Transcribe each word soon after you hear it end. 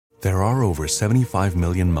There are over 75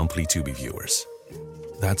 million monthly Tubi viewers.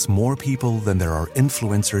 That's more people than there are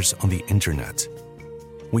influencers on the internet,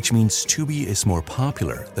 which means Tubi is more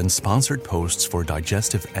popular than sponsored posts for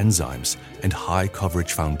digestive enzymes and high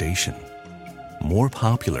coverage foundation. More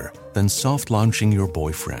popular than soft launching your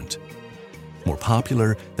boyfriend. More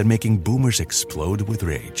popular than making boomers explode with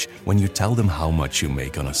rage when you tell them how much you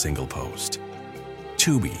make on a single post.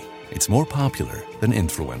 Tubi, it's more popular than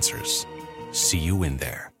influencers. See you in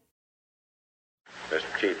there.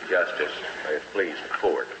 Mr. Chief Justice, may it please the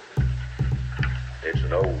court. It's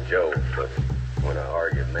an old joke, but when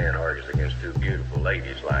a man argues against two beautiful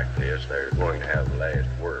ladies like this, they're going to have the last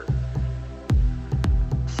word.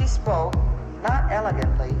 She spoke, not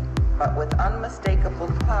elegantly, but with unmistakable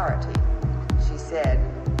clarity. She said,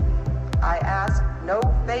 "I ask no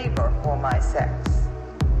favor for my sex.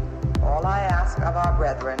 All I ask of our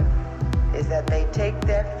brethren is that they take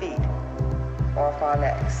their feet off our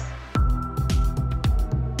necks."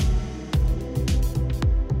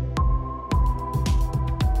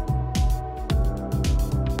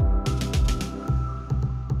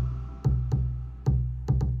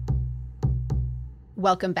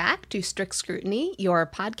 Welcome back to Strict Scrutiny, your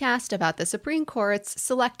podcast about the Supreme Court's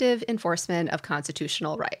selective enforcement of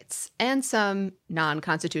constitutional rights, and some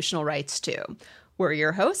non-constitutional rights, too. We're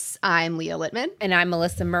your hosts. I'm Leah Littman. And I'm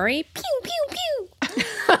Melissa Murray. Pew, pew,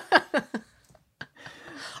 pew.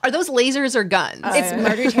 Are those lasers or guns? It's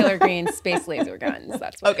Marjorie Taylor Greene's space laser guns.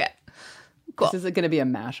 That's what okay. Cool. This is going to be a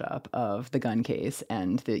mashup of the gun case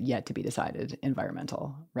and the yet-to-be-decided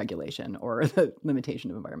environmental regulation, or the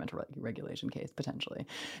limitation of environmental regulation case, potentially.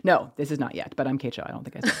 No, this is not yet, but I'm Kate Shaw. I don't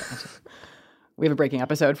think I said that. We have a breaking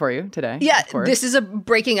episode for you today. Yeah, this is a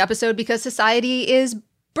breaking episode because society is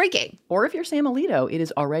breaking. Or if you're Sam Alito, it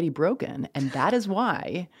is already broken, and that is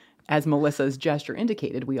why, as Melissa's gesture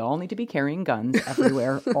indicated, we all need to be carrying guns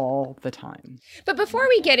everywhere all the time. But before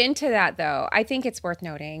we get into that, though, I think it's worth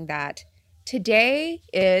noting that today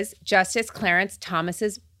is Justice Clarence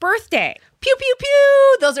Thomas's birthday. Pew, pew,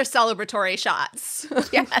 pew. Those are celebratory shots.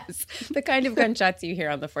 Yes. The kind of gunshots you hear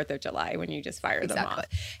on the 4th of July when you just fire them off.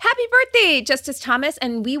 Happy birthday, Justice Thomas.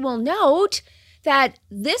 And we will note that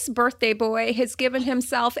this birthday boy has given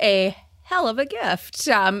himself a hell of a gift.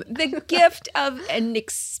 The gift of an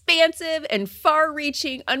expansive and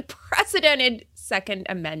far-reaching, unprecedented Second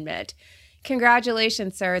Amendment.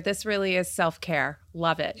 Congratulations, sir. This really is self-care.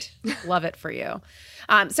 Love it. Love it for you.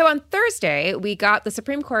 So on Thursday, we got the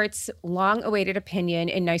Supreme Court's long-awaited opinion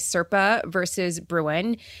in NYSERPA versus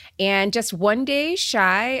Bruen, and just one day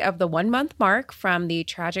shy of the 1-month mark from the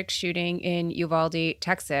tragic shooting in Uvalde,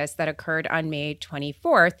 Texas, that occurred on May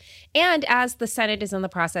 24th. And as the Senate is in the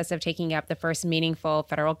process of taking up the first meaningful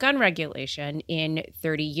federal gun regulation in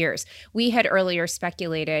 30 years, we had earlier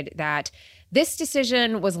speculated that this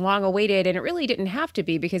decision was long awaited, and it really didn't have to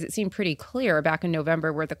be because it seemed pretty clear back in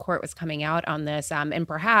November where the court was coming out on this. And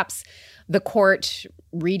perhaps the court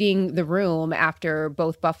reading the room after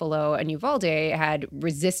both Buffalo and Uvalde had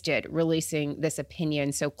resisted releasing this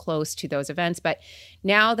opinion so close to those events. But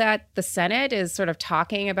now that the Senate is sort of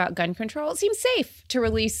talking about gun control, it seems safe to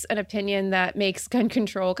release an opinion that makes gun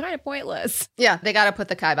control kind of pointless. Yeah, they got to put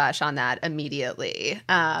the kibosh on that immediately.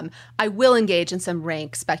 I will engage in some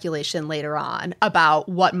rank speculation later on about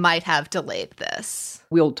what might have delayed this.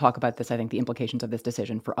 We'll talk about this, I think, the implications of this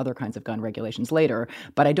decision for other kinds of gun regulations later,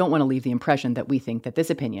 but I don't want to leave the impression that we think that this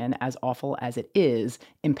opinion, as awful as it is,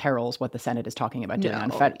 imperils what the Senate is talking about doing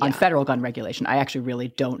on federal gun regulation. I actually really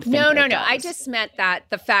don't think No. does. I just meant that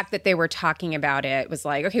the fact that they were talking about it was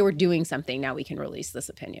like, okay, we're doing something, now we can release this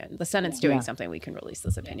opinion. The Senate's doing something, we can release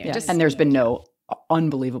this opinion. Yeah. And there's been no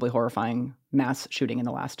unbelievably horrifying mass shooting in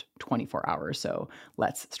the last 24 hours, so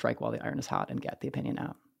let's strike while the iron is hot and get the opinion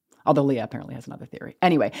out. Although Leah apparently has another theory.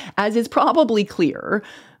 Anyway, as is probably clear,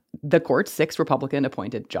 the court's 6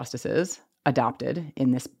 Republican-appointed justices adopted,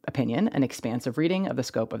 in this opinion, an expansive reading of the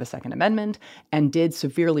scope of the Second Amendment and did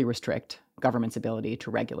severely restrict government's ability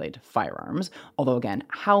to regulate firearms. Although, again,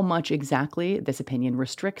 how much exactly this opinion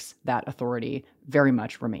restricts that authority very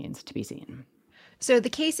much remains to be seen. So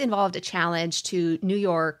the case involved a challenge to New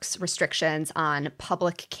York's restrictions on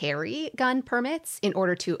public carry gun permits. In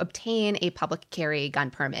order to obtain a public carry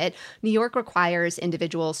gun permit, New York requires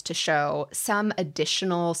individuals to show some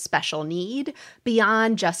additional special need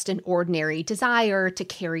beyond just an ordinary desire to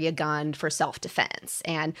carry a gun for self-defense.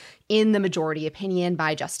 And in the majority opinion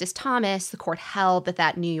by Justice Thomas, the court held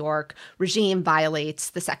that New York regime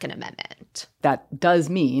violates the Second Amendment. That does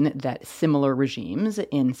mean that similar regimes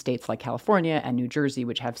in states like California and New Jersey,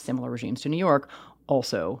 which have similar regimes to New York,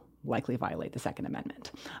 also likely violate the Second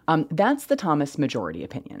Amendment. That's the Thomas majority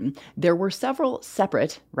opinion. There were several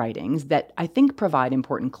separate writings that I think provide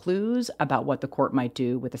important clues about what the court might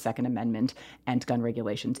do with the Second Amendment and gun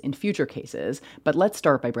regulations in future cases. But let's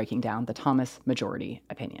start by breaking down the Thomas majority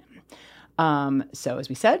opinion. So as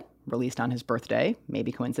we said, released on his birthday.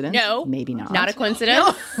 Maybe coincidence? No. Maybe not. Not a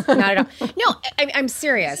coincidence? No. Not at all. No, I'm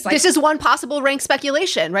serious. This is one possible rank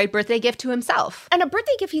speculation, right? Birthday gift to himself. And a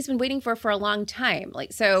birthday gift he's been waiting for a long time. I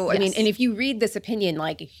mean, and if you read this opinion,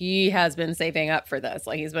 he has been saving up for this.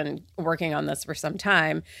 He's been working on this for some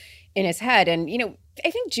time in his head. And, I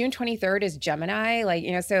think June 23rd is Gemini.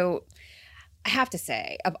 So I have to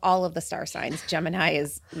say, of all of the star signs, Gemini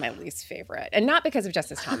is my least favorite. And not because of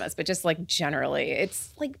Justice Thomas, but just generally.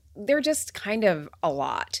 It's they're just kind of a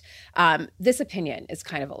lot. This opinion is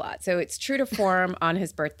kind of a lot. So it's true to form on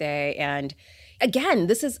his birthday. And again,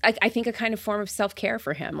 this is, I think, a kind of form of self-care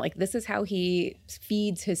for him. This is how he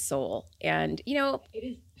feeds his soul. And, it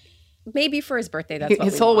is. Maybe for his birthday, that's what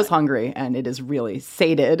his soul was hungry, and it is really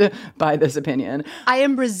sated by this opinion. I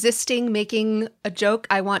am resisting making a joke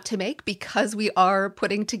I want to make because we are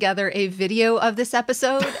putting together a video of this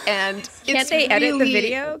episode, and can't they edit the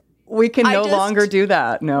video? We can no longer do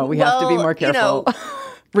that. No, we have to be more careful.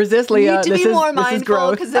 Resist, Leah. We need to be more mindful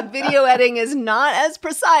because the video editing is not as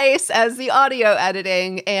precise as the audio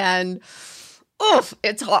editing, and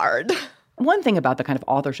it's hard. One thing about the kind of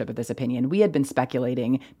authorship of this opinion, we had been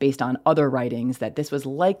speculating based on other writings that this was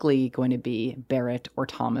likely going to be Barrett or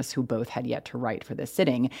Thomas, who both had yet to write for this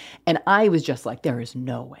sitting. And I was just like, there is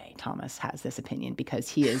no way Thomas has this opinion because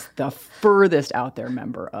he is the furthest out there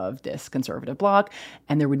member of this conservative bloc.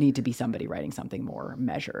 And there would need to be somebody writing something more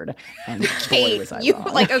measured. And boy, was I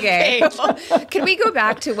wrong. Okay. Can we go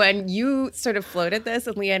back to when you sort of floated this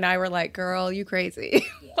and Leah and I were like, girl, you crazy.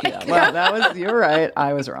 You're right.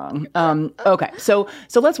 I was wrong. Okay, so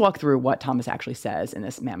let's walk through what Thomas actually says in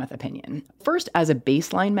this mammoth opinion. First, as a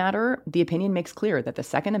baseline matter, the opinion makes clear that the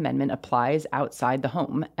Second Amendment applies outside the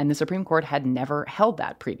home, and the Supreme Court had never held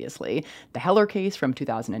that previously. The Heller case from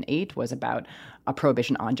 2008 was about a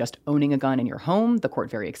prohibition on just owning a gun in your home. The court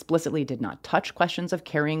very explicitly did not touch questions of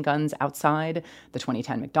carrying guns outside. The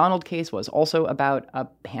 2010 McDonald case was also about a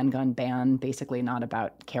handgun ban, basically not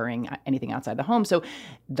about carrying anything outside the home. So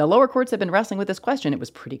the lower courts have been wrestling with this question. It was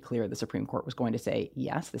pretty clear the Supreme Court was going to say,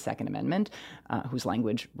 yes, the Second Amendment, whose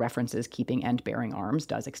language references keeping and bearing arms,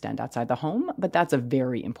 does extend outside the home. But that's a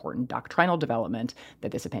very important doctrinal development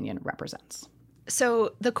that this opinion represents.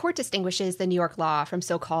 So the court distinguishes the New York law from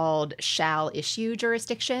so-called shall issue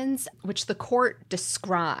jurisdictions, which the court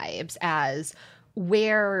describes as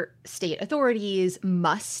where state authorities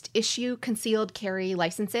must issue concealed carry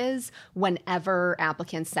licenses whenever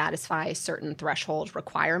applicants satisfy certain threshold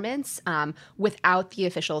requirements, without the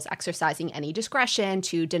officials exercising any discretion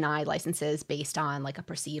to deny licenses based on a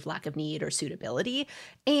perceived lack of need or suitability.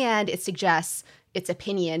 And it suggests its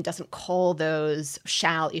opinion doesn't call those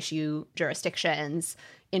shall issue jurisdictions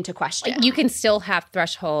into question. You can still have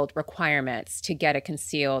threshold requirements to get a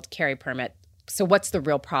concealed carry permit. So what's the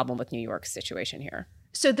real problem with New York's situation here?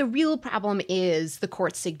 So the real problem is, the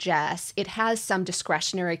court suggests, it has some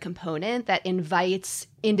discretionary component that invites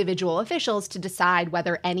individual officials to decide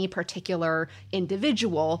whether any particular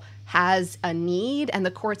individual has a need. And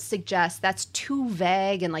the court suggests that's too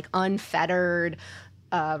vague and unfettered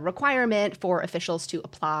requirement for officials to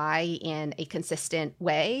apply in a consistent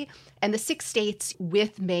way. And the 6 states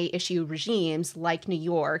with may issue regimes like New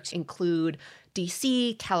York include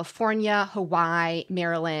DC, California, Hawaii,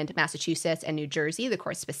 Maryland, Massachusetts, and New Jersey. The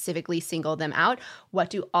court specifically singled them out. What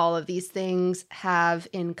do all of these things have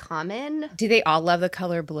in common? Do they all love the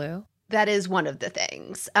color blue? That is one of the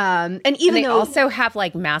things. And they also have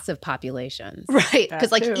massive populations. Right.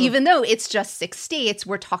 Because even though it's just 6 states,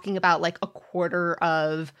 we're talking about a quarter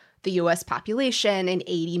of the U.S. population and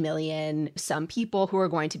 80 million some people who are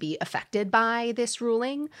going to be affected by this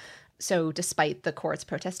ruling. So despite the court's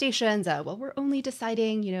protestations, we're only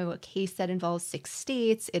deciding, a case that involves 6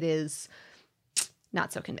 states, it is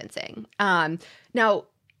not so convincing. Now,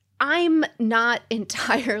 I'm not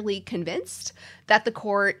entirely convinced that the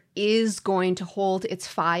court is going to hold its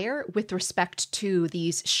fire with respect to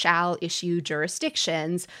these shall issue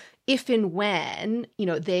jurisdictions if and when,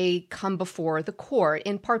 they come before the court,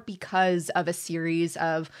 in part because of a series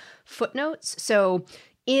of footnotes. So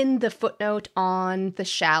in the footnote on the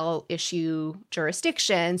shall issue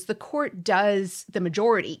jurisdictions, the court does, the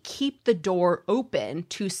majority, keep the door open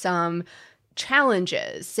to some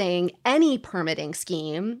challenges, saying any permitting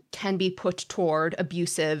scheme can be put toward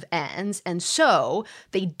abusive ends. And so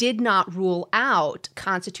they did not rule out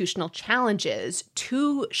constitutional challenges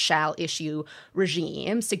to shall issue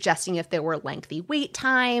regimes, suggesting if there were lengthy wait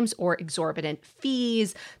times or exorbitant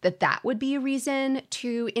fees, that would be a reason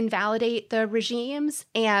to invalidate the regimes.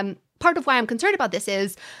 And part of why I'm concerned about this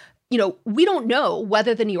is, we don't know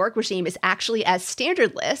whether the New York regime is actually as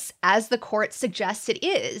standardless as the court suggests it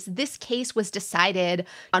is. This case was decided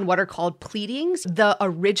on what are called pleadings, the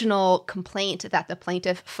original complaint that the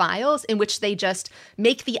plaintiff files, in which they just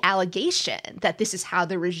make the allegation that this is how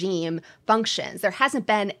the regime functions. There hasn't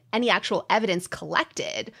been any actual evidence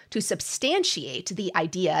collected to substantiate the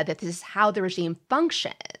idea that this is how the regime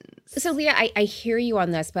functions. So, Leah, I hear you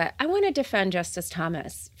on this, but I want to defend Justice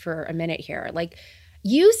Thomas for a minute here.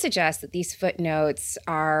 You suggest that these footnotes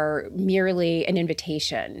are merely an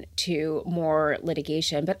invitation to more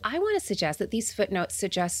litigation, but I want to suggest that these footnotes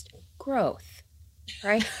suggest growth,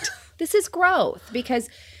 right? This is growth, because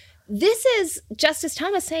this is Justice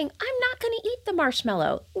Thomas saying, I'm not going to eat the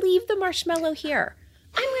marshmallow. Leave the marshmallow here.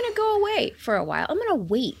 I'm going to go away for a while. I'm going to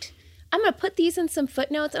wait. I'm going to put these in some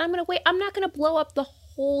footnotes, and I'm going to wait. I'm not going to blow up the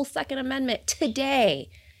whole Second Amendment today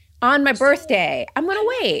on my birthday. I'm going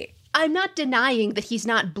to wait. I'm not denying that he's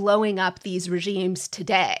not blowing up these regimes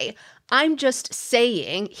today. I'm just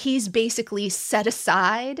saying he's basically set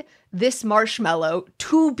aside this marshmallow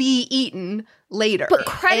to be eaten later. But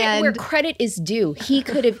credit where credit is due. He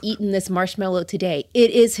could have eaten this marshmallow today.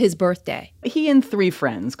 It is his birthday. He and 3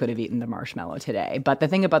 friends could have eaten the marshmallow today. But the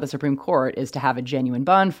thing about the Supreme Court is to have a genuine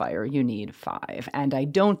bonfire, you need 5. And I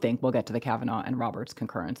don't think, we'll get to the Kavanaugh and Roberts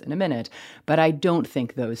concurrence in a minute, but I don't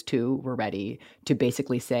think those 2 were ready to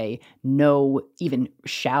basically say no even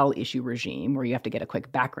shall issue regime where you have to get a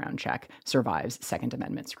quick background check survives Second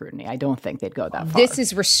Amendment scrutiny. I don't think they'd go that far. This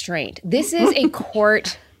is restraint. This is a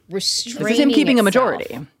court restraining This is him keeping itself. a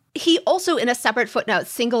majority. He also, in a separate footnote,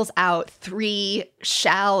 singles out 3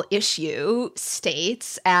 shall issue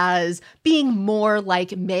states as being more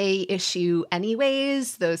like may issue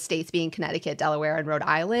anyways, those states being Connecticut, Delaware, and Rhode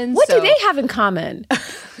Island. What do they have in common?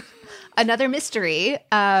 Another mystery.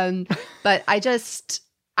 But I'm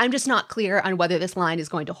just not clear on whether this line is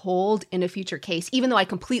going to hold in a future case, even though I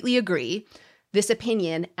completely agree. This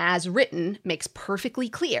opinion, as written, makes perfectly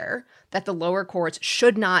clear that the lower courts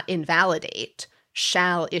should not invalidate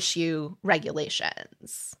shall issue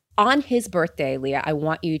regulations. On his birthday, Leah, I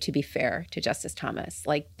want you to be fair to Justice Thomas.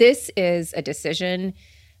 This is a decision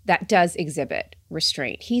that does exhibit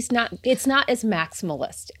restraint. It's not as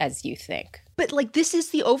maximalist as you think. But this is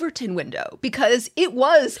the Overton window, because it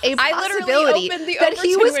was a possibility that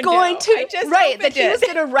he was going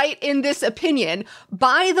to write in this opinion.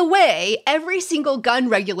 By the way, every single gun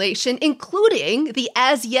regulation, including the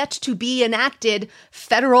as yet to be enacted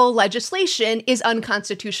federal legislation, is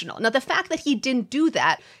unconstitutional. Now, the fact that he didn't do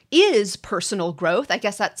that is personal growth. I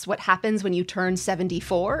guess that's what happens when you turn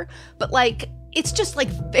 74. But it's just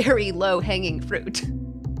very low hanging fruit.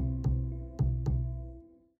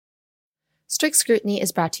 Strict Scrutiny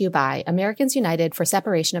is brought to you by Americans United for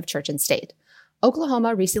Separation of Church and State.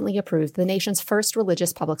 Oklahoma recently approved the nation's first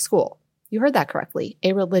religious public school. You heard that correctly,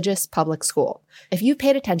 a religious public school. If you've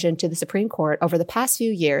paid attention to the Supreme Court over the past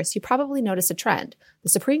few years, you probably noticed a trend. The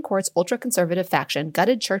Supreme Court's ultra-conservative faction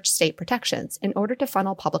gutted church-state protections in order to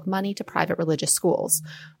funnel public money to private religious schools.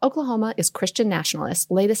 Oklahoma is Christian nationalists'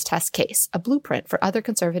 latest test case, a blueprint for other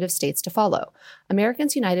conservative states to follow.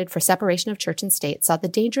 Americans United for Separation of Church and State saw the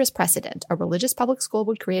dangerous precedent a religious public school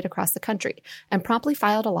would create across the country and promptly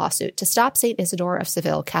filed a lawsuit to stop St. Isidore of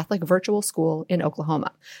Seville Catholic Virtual School in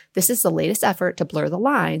Oklahoma. This is the latest effort to blur the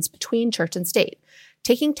lines between church and state,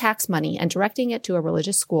 taking tax money and directing it to a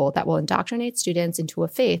religious school that will indoctrinate students into a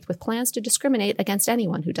faith with plans to discriminate against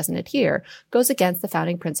anyone who doesn't adhere goes against the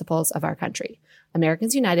founding principles of our country.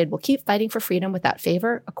 Americans United will keep fighting for freedom without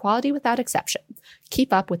favor, equality without exception.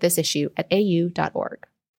 Keep up with this issue at au.org.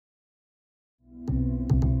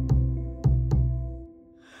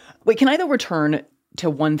 Wait, can I though return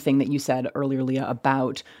to one thing that you said earlier, Leah,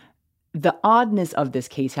 about the oddness of this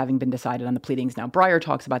case having been decided on the pleadings. Now, Breyer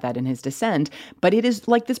talks about that in his dissent, but it is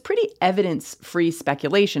this pretty evidence-free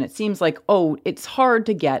speculation. It seems like, it's hard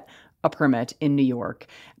to get a permit in New York,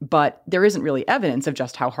 But there isn't really evidence of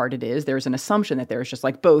just how hard it is. There's an assumption that there's just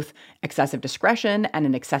like both excessive discretion and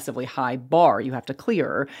an excessively high bar you have to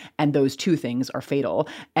clear. And those two things are fatal.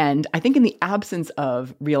 And I think in the absence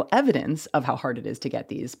of real evidence of how hard it is to get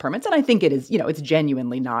these permits, and I think it is, it's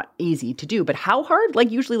genuinely not easy to do, but how hard? Like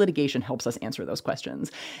usually litigation helps us answer those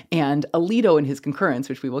questions. And Alito in his concurrence,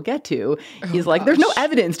 which we will get to, is like, there's no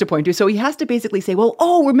evidence to point to. So he has to basically say, well,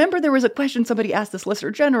 remember there was a question somebody asked the Solicitor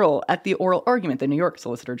General at the oral argument, the New York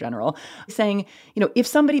Solicitor General, saying, if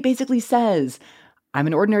somebody basically says, I'm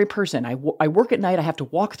an ordinary person, I work at night, I have to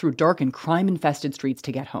walk through dark and crime-infested streets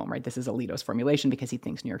to get home, right? This is Alito's formulation because he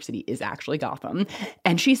thinks New York City is actually Gotham.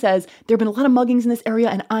 And she says, there have been a lot of muggings in this area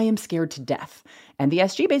and I am scared to death. And the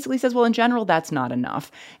SG basically says, well, in general, that's not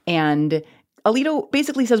enough. And Alito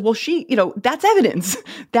basically says, well, that's evidence.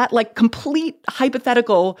 That like complete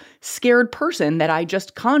hypothetical scared person that I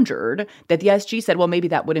just conjured, that the SG said, well, maybe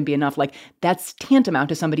that wouldn't be enough. Like that's tantamount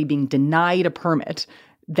to somebody being denied a permit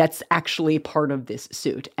that's actually part of this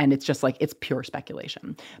suit. And it's just like, it's pure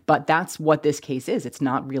speculation. But that's what this case is. It's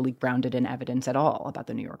not really grounded in evidence at all about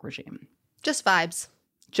the New York regime. Just vibes.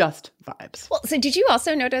 Just vibes. Well, so did you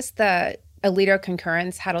also notice that Alito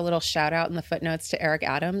concurrence had a little shout out in the footnotes to Eric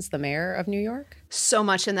Adams, the mayor of New York? So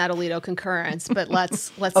much in that Alito concurrence, but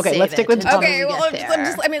let's okay, let's stick with okay. Well,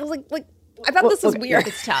 I thought this was weird.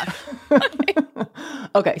 It's tough.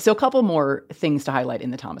 Okay, so a couple more things to highlight in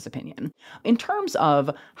the Thomas opinion. In terms of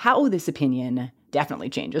how this opinion definitely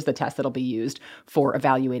changes the test that'll be used for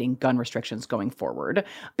evaluating gun restrictions going forward.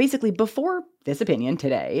 Basically, before this opinion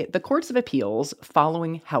today, the courts of appeals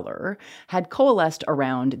following Heller had coalesced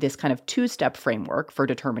around this kind of two-step framework for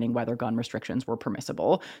determining whether gun restrictions were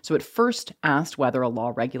permissible. So it first asked whether a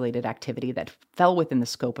law regulated activity that fell within the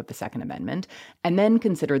scope of the Second Amendment, and then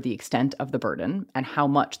considered the extent of the burden and how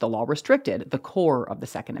much the law restricted the core of the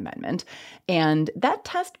Second Amendment. And that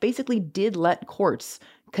test basically did let courts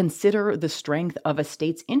consider the strength of a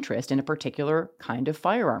state's interest in a particular kind of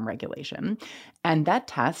firearm regulation. And that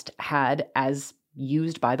test had, as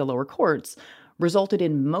used by the lower courts, resulted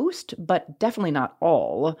in most, but definitely not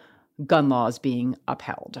all, gun laws being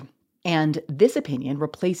upheld. And this opinion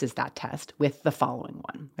replaces that test with the following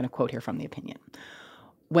one. I'm going to quote here from the opinion.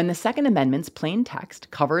 When the Second Amendment's plain text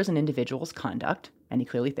covers an individual's conduct, and he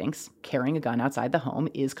clearly thinks carrying a gun outside the home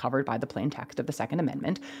is covered by the plain text of the Second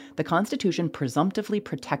Amendment, the Constitution presumptively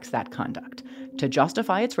protects that conduct. To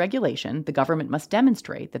justify its regulation, the government must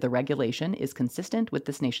demonstrate that the regulation is consistent with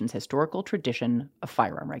this nation's historical tradition of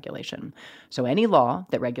firearm regulation. So any law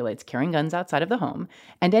that regulates carrying guns outside of the home,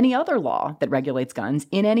 and any other law that regulates guns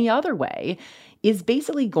in any other way, is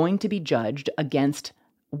basically going to be judged against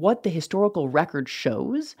what the historical record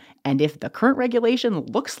shows, and if the current regulation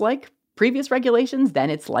looks like previous regulations, then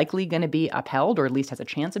it's likely going to be upheld, or at least has a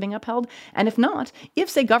chance of being upheld. And if not, if,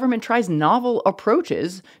 say, government tries novel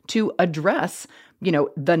approaches to address,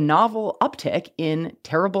 the novel uptick in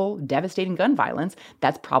terrible, devastating gun violence,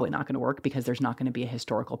 that's probably not going to work because there's not going to be a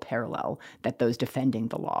historical parallel that those defending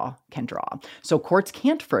the law can draw. So courts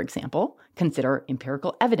can't, for example, consider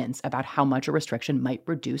empirical evidence about how much a restriction might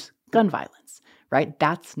reduce gun violence. Right?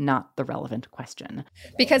 That's not the relevant question.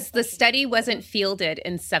 Because the study wasn't fielded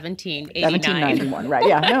in 1789. 1791, right.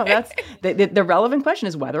 Yeah, no, that's the relevant question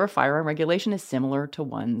is whether a firearm regulation is similar to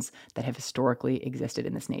ones that have historically existed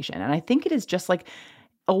in this nation. And I think it is just like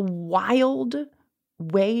a wild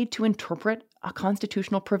way to interpret a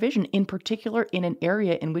constitutional provision, in particular in an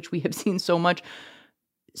area in which we have seen so much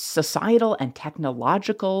societal and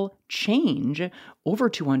technological change over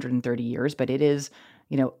 230 years, but it is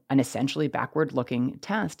an essentially backward-looking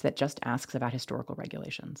test that just asks about historical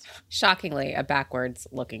regulations. Shockingly, a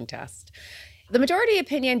backwards-looking test. The majority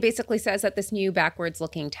opinion basically says that this new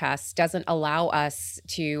backwards-looking test doesn't allow us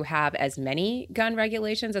to have as many gun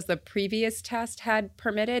regulations as the previous test had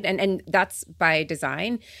permitted, and that's by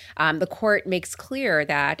design. The court makes clear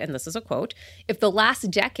that, and this is a quote, if the last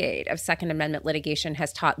decade of Second Amendment litigation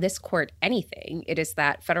has taught this court anything, it is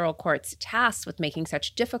that federal courts tasked with making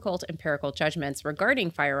such difficult empirical judgments regarding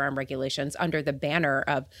firearm regulations under the banner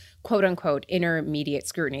of quote-unquote intermediate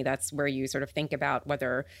scrutiny. That's where you sort of think about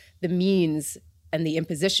whether the means and the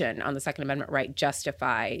imposition on the Second Amendment right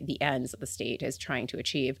justify the ends that the state is trying to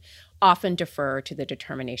achieve, often defer to the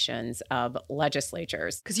determinations of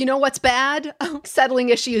legislatures. Because you know what's bad? Settling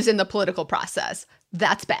issues in the political process.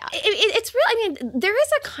 That's bad. It's really, there is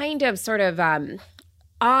a kind of sort of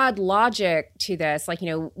odd logic to this. Like,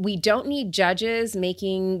 we don't need judges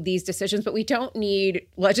making these decisions, but we don't need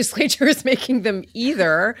legislatures making them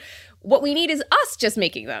either. What we need is us just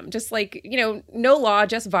making them, just like, no law,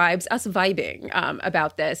 just vibes, us vibing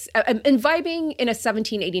about this and vibing in a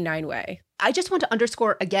 1789 way. I just want to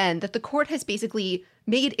underscore again that the court has basically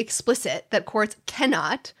made explicit that courts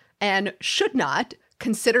cannot and should not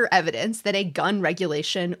consider evidence that a gun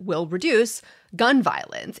regulation will reduce gun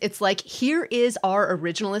violence. It's like, here is our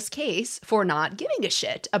originalist case for not giving a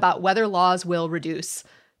shit about whether laws will reduce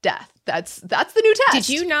death. That's the new test. Did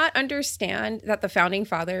you not understand that the founding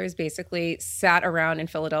fathers basically sat around in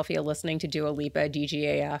Philadelphia listening to Dua Lipa,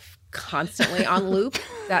 DGAF, constantly on loop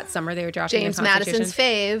that summer they were drafting James Madison's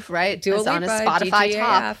fave, right? Dua Lipa, on a Spotify DGAF,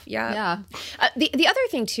 top. Yeah. The other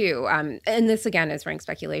thing too, and this again is rank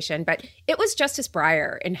speculation, but it was Justice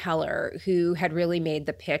Breyer in Heller who had really made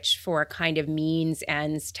the pitch for a kind of means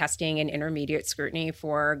ends testing and intermediate scrutiny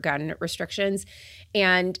for gun restrictions.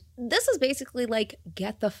 And this is basically like,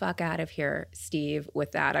 get the fuck out of here, Steve,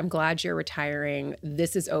 with that. I'm glad you're retiring.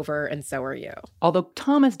 This is over, and so are you. Although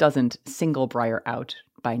Thomas doesn't single Breyer out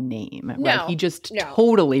by name, no, right? He just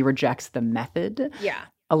totally rejects the method. Yeah.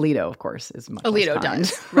 Alito, of course, is much Alito less kind.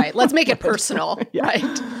 does, right? Let's make it personal,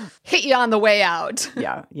 right? Hit you on the way out.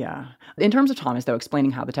 Yeah. In terms of Thomas, though,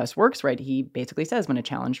 explaining how the test works, right, he basically says when a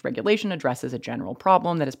challenged regulation addresses a general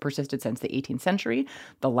problem that has persisted since the 18th century,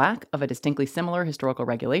 the lack of a distinctly similar historical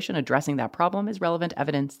regulation addressing that problem is relevant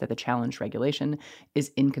evidence that the challenged regulation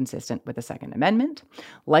is inconsistent with the Second Amendment.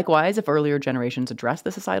 Likewise, if earlier generations addressed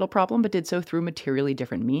the societal problem but did so through materially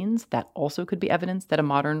different means, that also could be evidence that a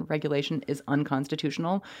modern regulation is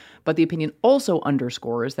unconstitutional. But the opinion also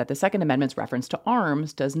underscores that the Second Amendment's reference to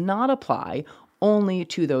arms does not apply only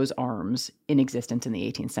to those arms in existence in the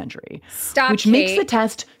 18th century. Which makes the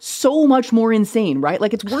test so much more insane, right?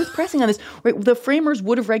 Like, it's worth pressing on this. Right? The framers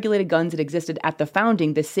would have regulated guns that existed at the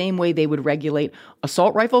founding the same way they would regulate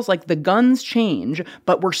assault rifles. Like, the guns change,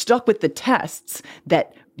 but we're stuck with the tests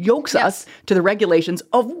that yokes us to the regulations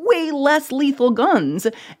of way less lethal guns.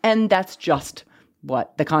 And that's just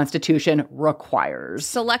what the Constitution requires.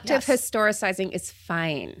 Selective historicizing is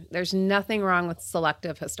fine. There's nothing wrong with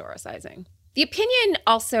selective historicizing. The opinion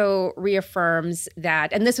also reaffirms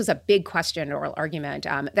that, and this was a big question in oral argument,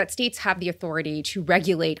 that states have the authority to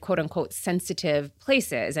regulate quote unquote sensitive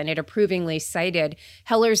places. And it approvingly cited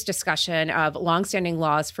Heller's discussion of longstanding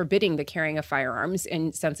laws forbidding the carrying of firearms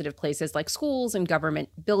in sensitive places like schools and government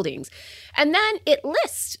buildings. And then it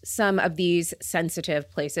lists some of these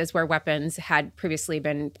sensitive places where weapons had previously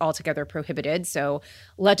been altogether prohibited. So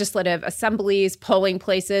legislative assemblies, polling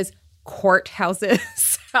places,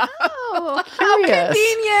 courthouses. Oh, how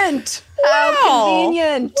convenient. Wow. How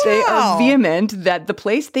convenient. They are vehement that the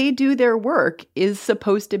place they do their work is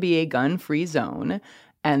supposed to be a gun-free zone,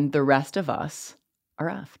 and the rest of us are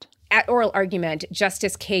effed. At oral argument,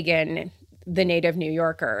 Justice Kagan, the native New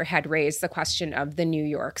Yorker, had raised the question of the New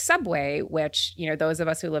York subway, which, those of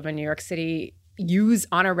us who live in New York City use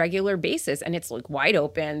on a regular basis, and it's like wide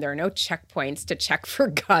open. There are no checkpoints to check for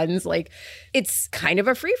guns. Like, it's kind of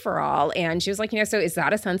a free-for-all. And she was like, so is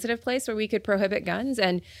that a sensitive place where we could prohibit guns?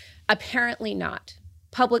 And apparently not.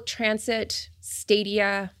 Public transit,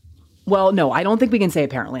 stadia. Well, no, I don't think we can say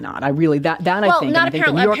apparently not. I think not apparently, I think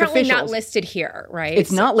the New York apparently officials, not listed here, right?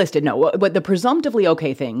 It's not listed, no. But the presumptively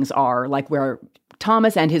okay things are like where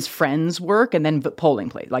Thomas and his friends work, and then polling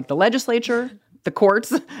place, like the legislature, the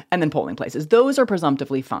courts, and then polling places. Those are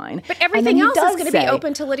presumptively fine. But everything else is going to be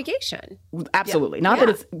open to litigation. Absolutely. Not that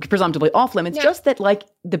it's presumptively off limits, just that like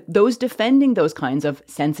those defending those kinds of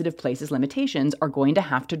sensitive places limitations are going to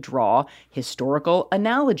have to draw historical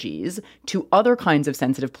analogies to other kinds of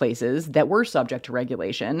sensitive places that were subject to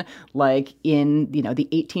regulation, like in, the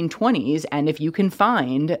 1820s. And if you can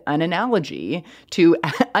find an analogy to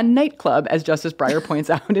a nightclub, as Justice Breyer points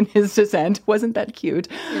out in his dissent, wasn't that cute?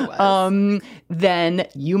 It was. Then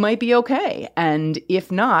you might be okay. And if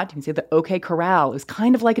not, you can say the OK Corral is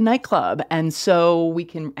kind of like a nightclub. And so we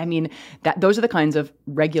can, those are the kinds of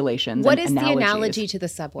regulations. What and is analogies. the analogy to the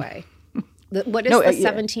subway? What is the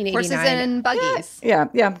 1789? Horses and buggies.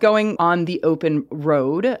 Yeah. Going on the open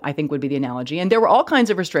road, I think, would be the analogy. And there were all kinds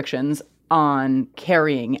of restrictions on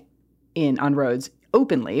carrying on roads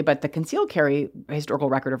openly, but the concealed carry historical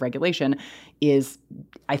record of regulation is,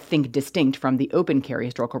 I think, distinct from the open carry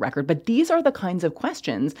historical record. But these are the kinds of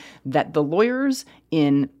questions that the lawyers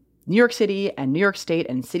in New York City and New York State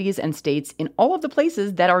and cities and states in all of the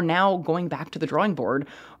places that are now going back to the drawing board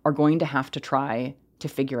are going to have to try to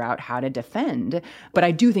figure out how to defend. But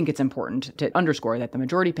I do think it's important to underscore that the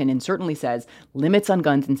majority opinion certainly says limits on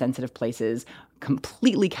guns in sensitive places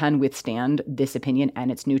completely can withstand this opinion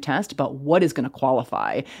and its new test. But what is going to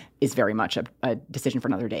qualify is very much a decision for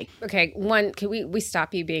another day. Okay, can we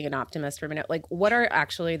stop you being an optimist for a minute? Like, what are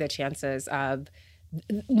actually the chances of,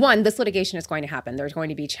 one, this litigation is going to happen. There's going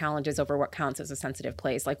to be challenges over what counts as a sensitive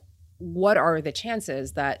place. Like, what are the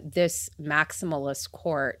chances that this maximalist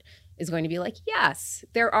court is going to be like, yes,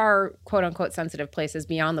 there are quote unquote sensitive places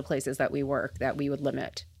beyond the places that we work that we would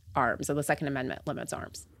limit arms, or the Second Amendment limits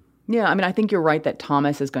arms? Yeah, I mean, I think you're right that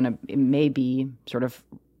Thomas is going to, maybe sort of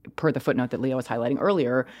per the footnote that Leah was highlighting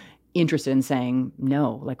earlier, interested in saying,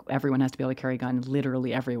 no, like everyone has to be able to carry a gun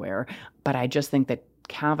literally everywhere. But I just think that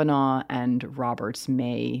Kavanaugh and Roberts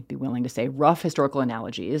may be willing to say rough historical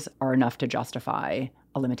analogies are enough to justify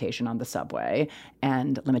a limitation on the subway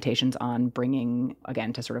and limitations on bringing,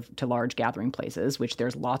 again, to large gathering places, which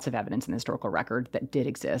there's lots of evidence in the historical record that did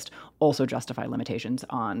exist, also justify limitations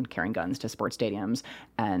on carrying guns to sports stadiums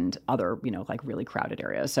and other, like really crowded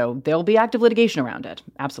areas. So there'll be active litigation around it,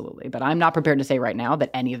 absolutely. But I'm not prepared to say right now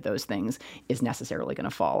that any of those things is necessarily going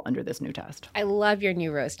to fall under this new test. I love your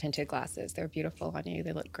new rose-tinted glasses. They're beautiful on you.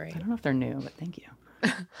 They look great. I don't know if they're new, but thank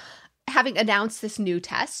you. Having announced this new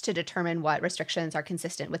test to determine what restrictions are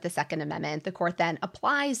consistent with the Second Amendment, the court then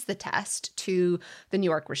applies the test to the New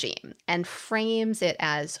York regime and frames it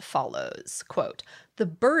as follows, quote, "The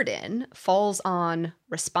burden falls on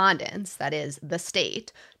respondents, that is, the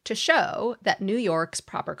state, to show that New York's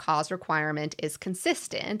proper cause requirement is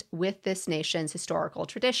consistent with this nation's historical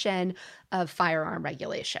tradition of firearm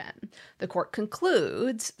regulation." The court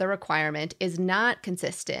concludes the requirement is not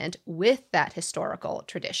consistent with that historical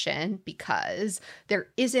tradition because there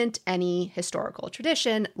isn't any historical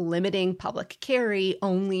tradition limiting public carry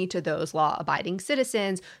only to those law-abiding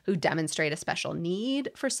citizens who demonstrate a special need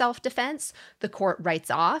for self-defense. The court writes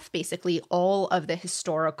off basically all of the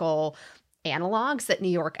historical analogs that New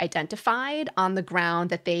York identified on the ground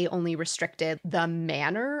that they only restricted the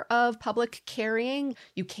manner of public carrying.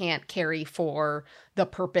 You can't carry for the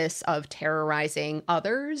purpose of terrorizing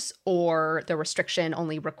others, or the restriction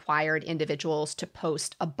only required individuals to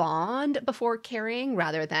post a bond before carrying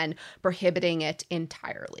rather than prohibiting it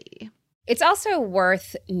entirely. It's also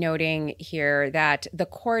worth noting here that the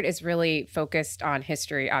court is really focused on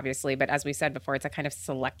history, obviously, but as we said before, it's a kind of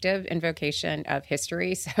selective invocation of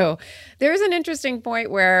history. So there's an interesting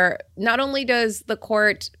point where not only does the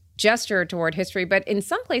court gesture toward history, but in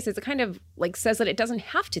some places it kind of like says that it doesn't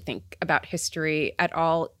have to think about history at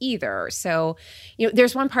all either. So,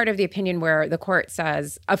 there's one part of the opinion where the court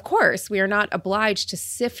says, of course, we are not obliged to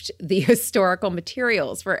sift the historical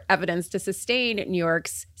materials for evidence to sustain New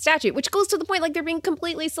York's statute, which goes to the point like they're being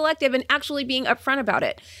completely selective and actually being upfront about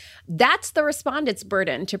it. That's the respondent's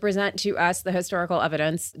burden to present to us the historical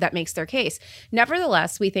evidence that makes their case.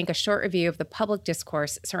 Nevertheless, we think a short review of the public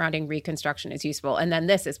discourse surrounding Reconstruction is useful. And then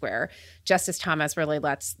this is where Justice Thomas really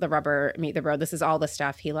lets the rubber meet the road. This is all the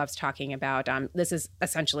stuff he loves talking about. This is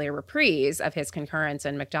essentially a reprise of his concurrence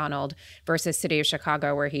in McDonald versus City of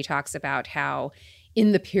Chicago, where he talks about how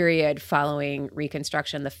in the period following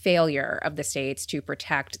Reconstruction, the failure of the states to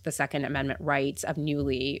protect the Second Amendment rights of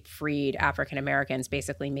newly freed African Americans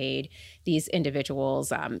basically made these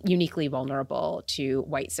individuals uniquely vulnerable to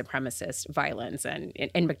white supremacist violence. And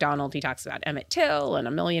in McDonald, he talks about Emmett Till and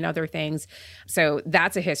a million other things. So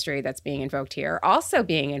that's a history that's being invoked here. Also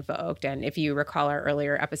being invoked, and if you recall our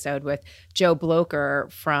earlier episode with Joe Blocher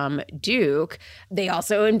from Duke, they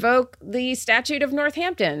also invoke the Statute of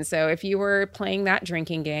Northampton. So if you were playing that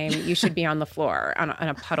drinking game, you should be on the floor on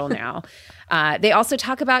a puddle now. They also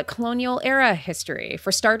talk about colonial era history.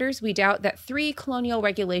 For starters, we doubt that 3 colonial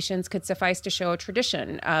regulations could suffice to show a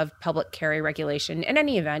tradition of public carry regulation. In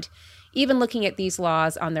any event, even looking at these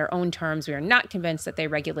laws on their own terms, we are not convinced that they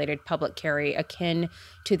regulated public carry akin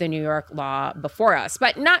to the New York law before us.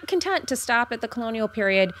 But not content to stop at the colonial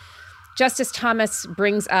period, Justice Thomas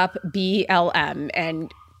brings up BLM,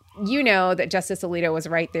 and you know that Justice Alito was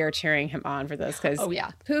right there cheering him on for this because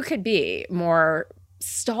who could be more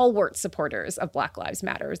stalwart supporters of Black Lives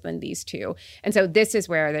Matter than these two? And so this is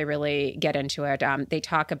where they really get into it. They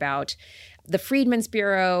talk about the Freedmen's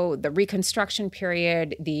Bureau, the Reconstruction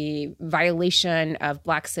period, the violation of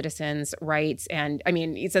Black citizens' rights. And I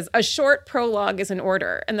mean, he says a short prologue is in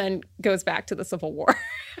order and then goes back to the Civil War.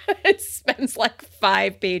 It spends like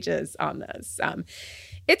 5 pages on this.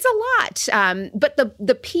 It's a lot. But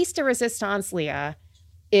the piece de resistance, Leah,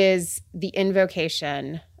 is the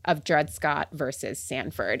invocation of Dred Scott versus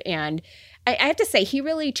Sanford. And I have to say, he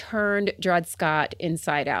really turned Dred Scott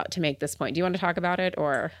inside out to make this point. Do you want to talk about it,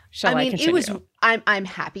 or shall I continue? It was. I'm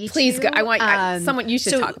happy. Please to. go. I want someone. You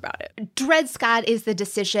should talk about it. Dred Scott is the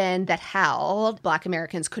decision that held Black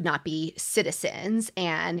Americans could not be citizens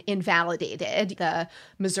and invalidated the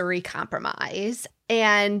Missouri Compromise.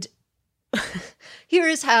 And here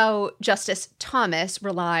is how Justice Thomas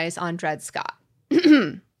relies on Dred Scott.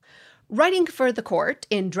 Writing for the court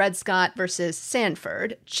in Dred Scott versus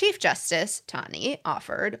Sanford, Chief Justice Taney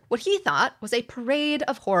offered what he thought was a parade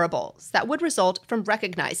of horribles that would result from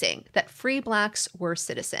recognizing that free Blacks were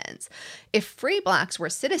citizens. If free Blacks were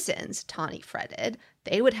citizens, Taney fretted,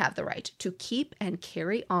 they would have the right to keep and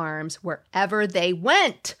carry arms wherever they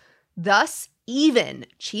went. Thus, even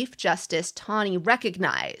Chief Justice Taney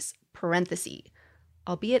recognized, parenthesis,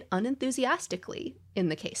 albeit unenthusiastically in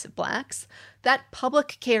the case of Blacks, that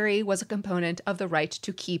public carry was a component of the right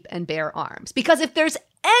to keep and bear arms. Because if there's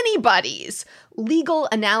anybody's legal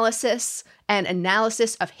analysis and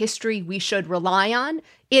analysis of history we should rely on,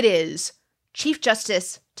 it is Chief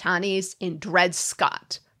Justice Taney's in Dred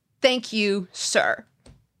Scott. Thank you, sir.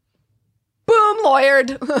 Boom,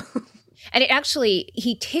 lawyered. And it actually,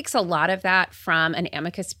 he takes a lot of that from an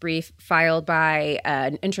amicus brief filed by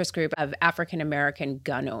an interest group of African-American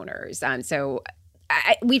gun owners. So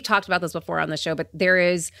we've talked about this before on the show, but there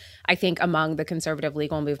is, I think, among the conservative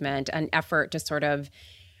legal movement, an effort to sort of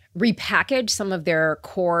repackage some of their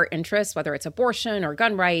core interests, whether it's abortion or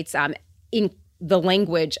gun rights, in the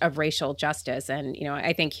language of racial justice. And, you know,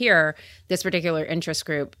 I think here, this particular interest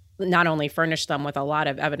group not only furnished them with a lot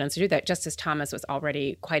of evidence to do that, Justice Thomas was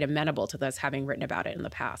already quite amenable to this, having written about it in the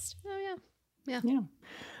past. Oh, yeah.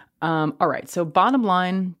 All right. So bottom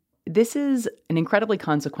line, this is an incredibly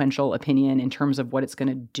consequential opinion in terms of what it's going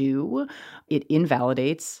to do. It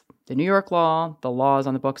invalidates the New York law, the laws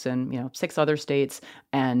on the books in 6 other states,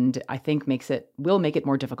 and I think will make it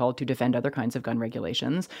more difficult to defend other kinds of gun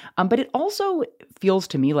regulations. But it also feels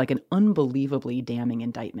to me like an unbelievably damning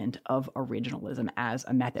indictment of originalism as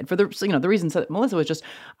a method for the reasons that Melissa was just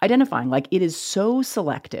identifying. Like, it is so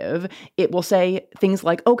selective. It will say things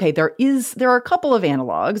like, okay, there are a couple of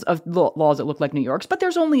analogs of laws that look like New York's, but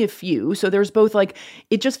there's only a few. So there's both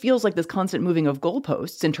it just feels like this constant moving of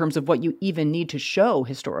goalposts in terms of what you even need to show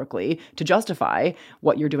historically to justify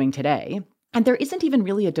what you're doing today. And there isn't even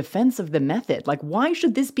really a defense of the method. Like, why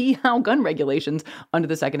should this be how gun regulations under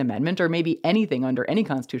the Second Amendment, or maybe anything under any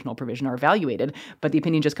constitutional provision, are evaluated? But the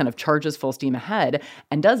opinion just kind of charges full steam ahead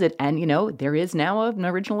and does it. And, there is now an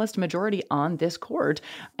originalist majority on this court.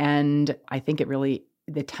 And I think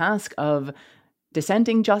the task of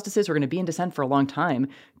dissenting justices who are going to be in dissent for a long time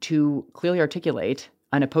to clearly articulate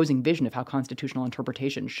an opposing vision of how constitutional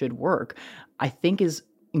interpretation should work, I think is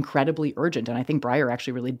incredibly urgent. And I think Breyer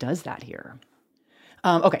actually really does that here.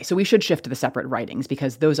 Okay, so we should shift to the separate writings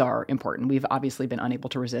because those are important. We've obviously been unable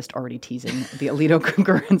to resist already teasing the Alito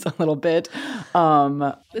concurrence a little bit.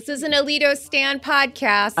 This is an Alito Stan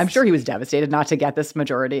podcast. I'm sure he was devastated not to get this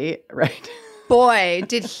majority, right? Boy,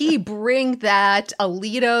 did he bring that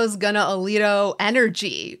Alito's gonna Alito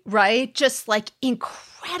energy, right? Just like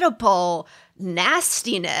incredible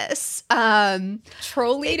nastiness.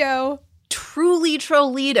 Trollito. Truly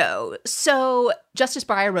Trollito. So Justice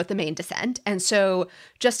Breyer wrote the main dissent. And so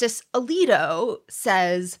Justice Alito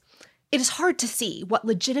says, it is hard to see what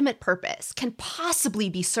legitimate purpose can possibly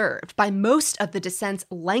be served by most of the dissent's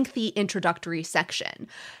lengthy introductory section.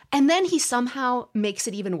 And then he somehow makes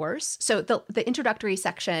it even worse. So the introductory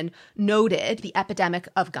section noted the epidemic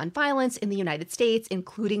of gun violence in the United States,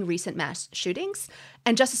 including recent mass shootings.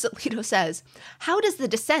 And Justice Alito says, how does the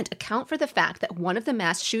dissent account for the fact that one of the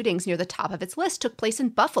mass shootings near the top of its list took place in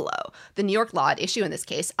Buffalo? The New York law at issue in this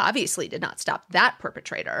case obviously did not stop that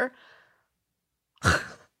perpetrator.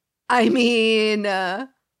 I mean,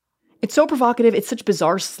 it's so provocative. It's such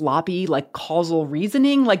bizarre, sloppy, causal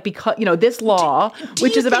reasoning. Because, this law,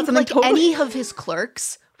 which is about something totally... any of his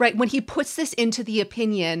clerks, right, when he puts this into the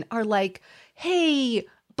opinion, are like, hey,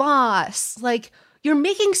 boss, you're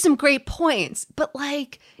making some great points, but,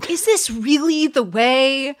 is this really the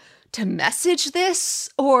way to message this?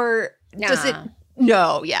 Or does it...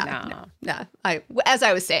 No, yeah. No. As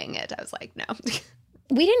I was saying it, I was like, no.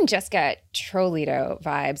 We didn't just get Trollito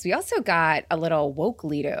vibes. We also got a little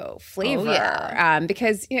woke-lito flavor. Oh, yeah.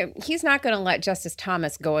 Because he's not going to let Justice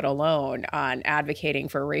Thomas go it alone on advocating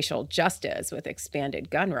for racial justice with expanded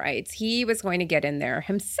gun rights. He was going to get in there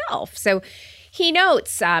himself. So he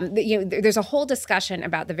notes there's a whole discussion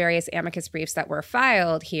about the various amicus briefs that were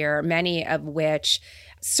filed here, many of which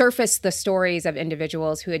surfaced the stories of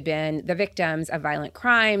individuals who had been the victims of violent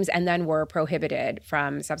crimes and then were prohibited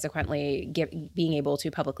from subsequently being able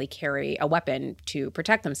to publicly carry a weapon to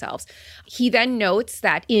protect themselves. He then notes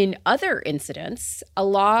that in other incidents, a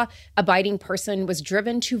law-abiding person was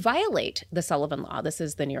driven to violate the Sullivan Law, this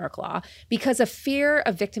is the New York law, because of fear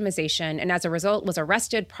of victimization, and as a result was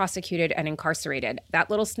arrested, prosecuted, and incarcerated. That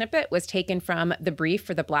little snippet was taken from the brief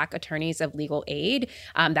for the Black Attorneys of Legal Aid.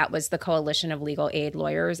 That was the coalition of legal aid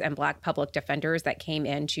lawyers and Black public defenders that came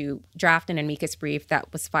in to draft an amicus brief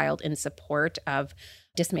that was filed in support of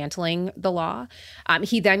dismantling the law.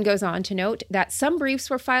 He then goes on to note that some briefs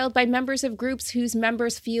were filed by members of groups whose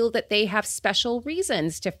members feel that they have special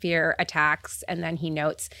reasons to fear attacks. And then he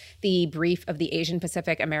notes the brief of the Asian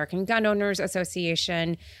Pacific American Gun Owners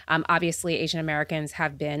Association. Obviously, Asian Americans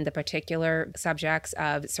have been the particular subjects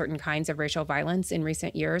of certain kinds of racial violence in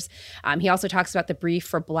recent years. He also talks about the brief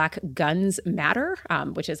for Black Guns Matter,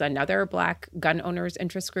 which is another Black gun owners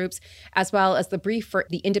interest groups, as well as the brief for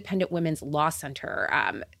the Independent Women's Law Center.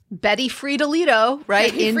 Betty Free-Toledo,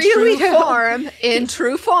 right? Betty In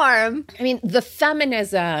true form. I mean, the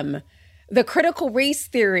feminism, the critical race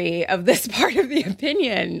theory of this part of the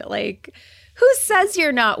opinion, like, who says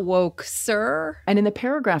you're not woke, sir? And in the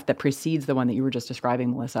paragraph that precedes the one that you were just describing,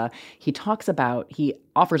 Melissa, he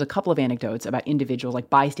offers a couple of anecdotes about individuals like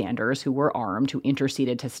bystanders who were armed, who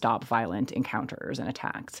interceded to stop violent encounters and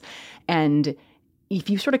attacks. And if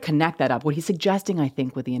you sort of connect that up, what he's suggesting, I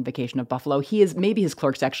think, with the invocation of Buffalo, maybe his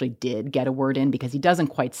clerks actually did get a word in, because he doesn't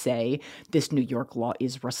quite say this New York law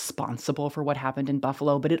is responsible for what happened in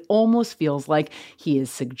Buffalo, but it almost feels like he is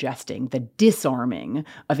suggesting the disarming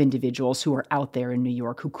of individuals who are out there in New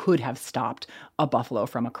York who could have stopped a Buffalo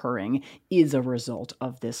from occurring is a result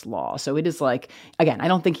of this law. So it is like, again, I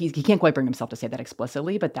don't think he can't quite bring himself to say that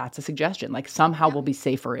explicitly, but that's a suggestion. Like, somehow we'll be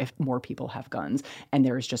safer if more people have guns, and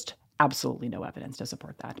there is just absolutely no evidence to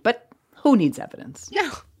support that. But who needs evidence?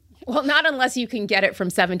 No. Well, not unless you can get it from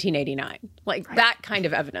 1789. Like, right. That kind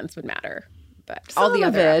of evidence would matter. But all the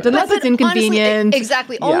other evidence, unless it's inconvenient. Honestly,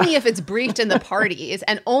 exactly. Yeah. Only if it's briefed in the parties,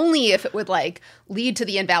 and only if it would lead to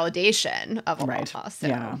the invalidation of a law.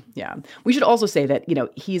 So. Yeah. We should also say that,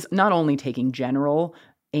 he's not only taking general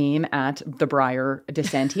aim at the Breyer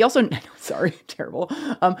dissent. He also, sorry, terrible.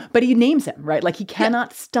 But he names him, right? Like, he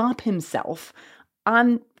cannot stop himself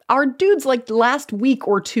on our dudes last week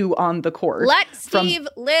or two on the court. Let Steve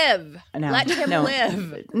live. Let him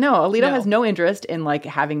live. No, Alito has no interest in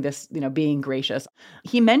having this, being gracious.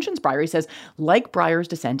 He mentions Breyer. He says, like Breyer's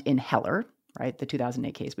dissent in Heller, right, the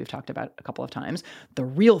 2008 case we've talked about a couple of times, the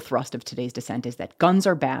real thrust of today's dissent is that guns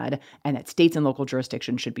are bad and that states and local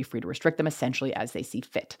jurisdictions should be free to restrict them essentially as they see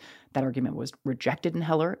fit. That argument was rejected in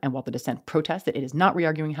Heller, and while the dissent protests that it is not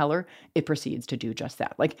re-arguing Heller, it proceeds to do just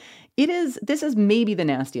that. This is maybe the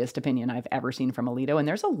nastiest opinion I've ever seen from Alito, and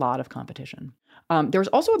there's a lot of competition. There's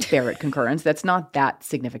also a Barrett concurrence that's not that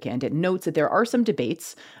significant. It notes that there are some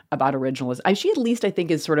debates about originalism. She at least, I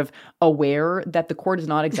think, is sort of aware that the court is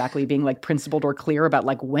not exactly being principled or clear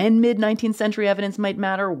about when mid-19th century evidence might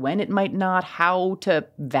matter, when it might not, how to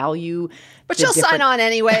value. But she'll sign on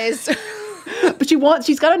anyways. But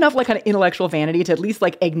she's got enough kind of intellectual vanity to at least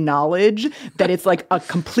acknowledge that it's a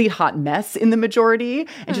complete hot mess in the majority.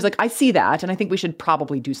 And she's like, I see that, and I think we should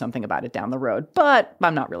probably do something about it down the road, but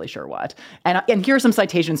I'm not really sure what. And here are some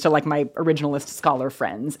citations to my originalist scholar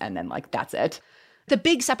friends, and then that's it. The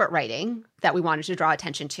big separate writing that we wanted to draw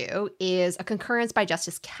attention to is a concurrence by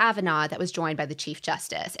Justice Kavanaugh that was joined by the Chief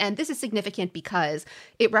Justice. And this is significant because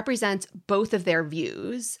it represents both of their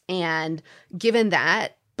views. And given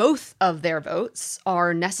that both of their votes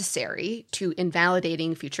are necessary to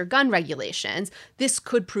invalidating future gun regulations, this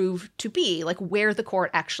could prove to be where the court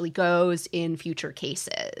actually goes in future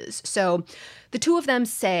cases. So the two of them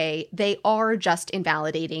say they are just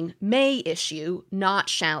invalidating may issue, not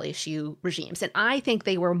shall issue regimes. And I think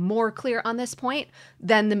they were more clear on this point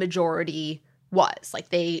than the majority was.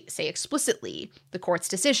 They say explicitly the court's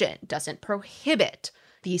decision doesn't prohibit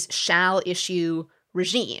these shall issue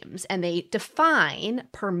regimes, and they define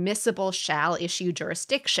permissible shall issue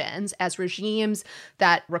jurisdictions as regimes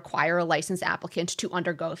that require a licensed applicant to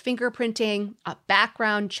undergo fingerprinting, a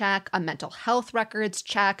background check, a mental health records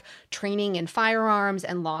check, training in firearms,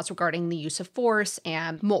 and laws regarding the use of force,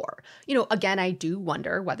 and more. Again, I do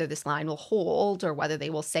wonder whether this line will hold or whether they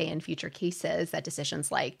will say in future cases that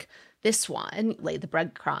decisions like this one laid the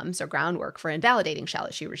breadcrumbs or groundwork for invalidating shall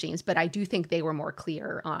issue regimes, but I do think they were more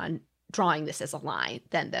clear on drawing this as a line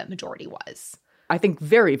than the majority was. I think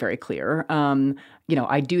very, very clear.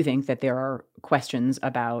 I do think that there are questions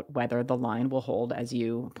about whether the line will hold, as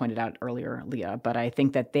you pointed out earlier, Leah, but I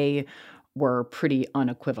think that they were pretty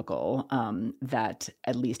unequivocal that,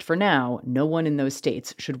 at least for now, no one in those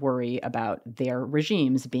states should worry about their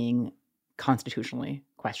regimes being constitutionally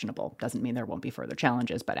questionable. Doesn't mean there won't be further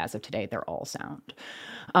challenges, but as of today, they're all sound.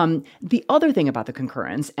 The other thing about the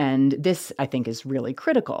concurrence, and this I think is really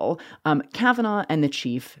critical, Kavanaugh and the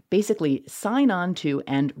Chief basically sign on to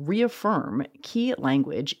and reaffirm key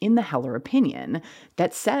language in the Heller opinion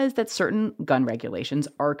that says that certain gun regulations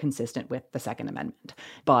are consistent with the Second Amendment.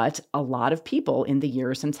 But a lot of people in the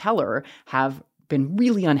years since Heller have been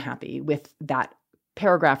really unhappy with that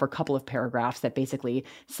paragraph or couple of paragraphs that basically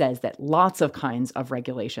says that lots of kinds of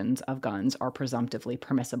regulations of guns are presumptively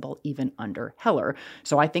permissible even under Heller.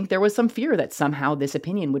 So I think there was some fear that somehow this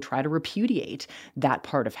opinion would try to repudiate that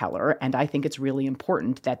part of Heller. And I think it's really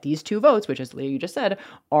important that these two votes, which, as Leah, you just said,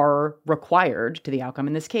 are required to the outcome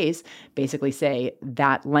in this case, basically say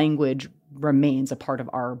that language remains a part of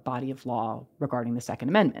our body of law regarding the Second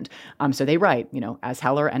Amendment. So they write, as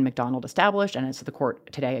Heller and McDonald established, and as the court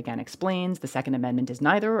today again explains, the Second Amendment is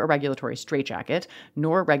neither a regulatory straitjacket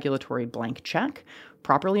nor a regulatory blank check.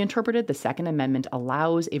 Properly interpreted, the Second Amendment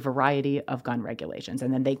allows a variety of gun regulations.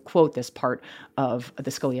 And then they quote this part of the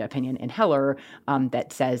Scalia opinion in Heller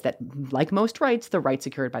that says that, like most rights, the right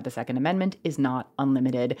secured by the Second Amendment is not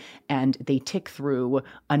unlimited. And they tick through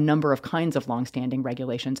a number of kinds of longstanding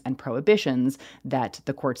regulations and prohibitions that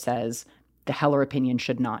the court says the Heller opinion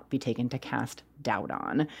should not be taken to cast doubt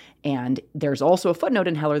on. And there's also a footnote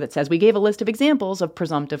in Heller that says we gave a list of examples of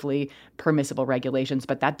presumptively permissible regulations,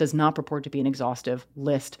 but that does not purport to be an exhaustive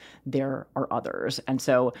list. There are others. And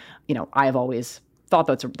so, I have always thought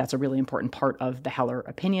that's a really important part of the Heller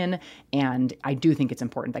opinion. And I do think it's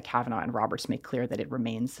important that Kavanaugh and Roberts make clear that it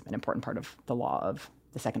remains an important part of the law of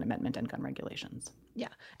the Second Amendment and gun regulations. Yeah.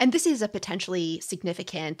 And this is a potentially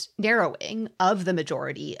significant narrowing of the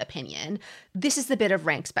majority opinion. This is the bit of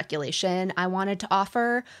rank speculation I wanted to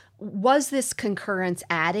offer. Was this concurrence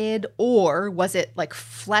added, or was it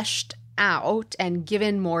fleshed out and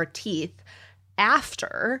given more teeth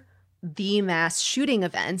after the mass shooting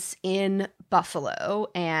events in Buffalo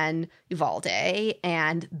and Uvalde?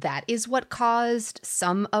 And that is what caused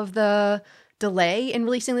some of the delay in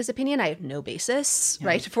releasing this opinion. I have no basis,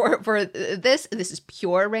 right, for this. This is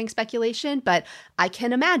pure rank speculation, but I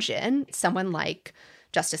can imagine someone like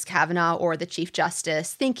Justice Kavanaugh or the Chief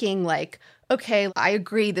Justice thinking okay, I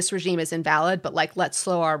agree this regime is invalid, but let's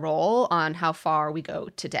slow our roll on how far we go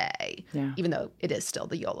today, even though it is still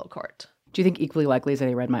the YOLO court. Do you think equally likely is that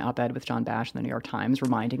they read my op-ed with John Bash in the New York Times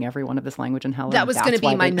reminding everyone of this language in Heller? That was going to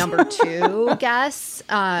be my number 2 guess.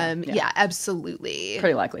 Yeah, absolutely.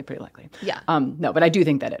 Pretty likely. Yeah. No, but I do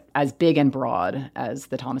think that as big and broad as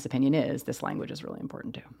the Thomas opinion is, this language is really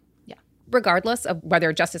important too. Yeah. Regardless of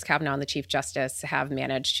whether Justice Kavanaugh and the Chief Justice have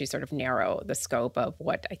managed to sort of narrow the scope of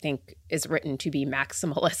what I think is written to be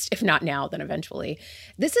maximalist, if not now, then eventually,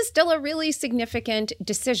 this is still a really significant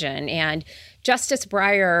decision. And Justice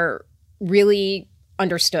Breyer really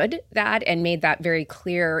understood that and made that very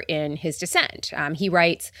clear in his dissent. He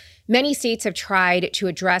writes, many states have tried to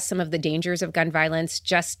address some of the dangers of gun violence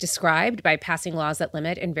just described by passing laws that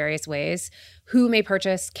limit in various ways who may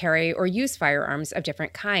purchase, carry, or use firearms of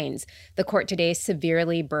different kinds. The court today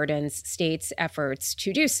severely burdens states' efforts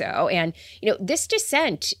to do so. And, this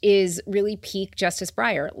dissent is really peak Justice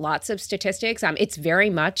Breyer. Lots of statistics. It's very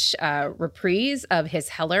much a reprise of his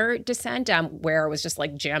Heller dissent, where it was just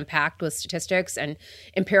jam-packed with statistics and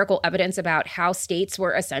empirical evidence about how states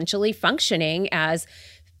were essentially functioning as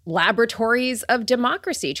laboratories of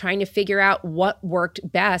democracy, trying to figure out what worked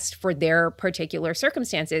best for their particular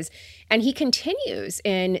circumstances. And he continues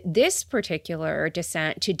in this particular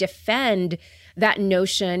dissent to defend that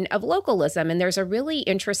notion of localism. And there's a really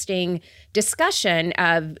interesting discussion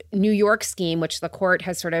of New York's scheme, which the court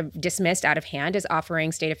has sort of dismissed out of hand as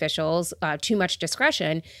offering state officials too much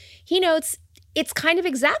discretion. He notes it's kind of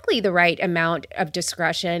exactly the right amount of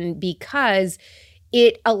discretion because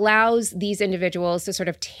it allows these individuals to sort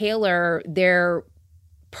of tailor their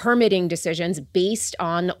permitting decisions based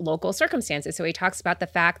on local circumstances. So he talks about the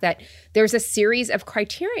fact that there's a series of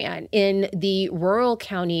criterion in the rural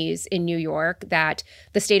counties in New York that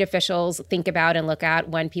the state officials think about and look at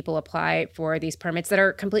when people apply for these permits that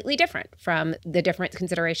are completely different from the different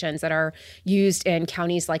considerations that are used in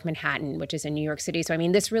counties like Manhattan, which is in New York City. So,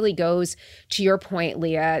 this really goes to your point,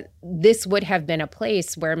 Leah. This would have been a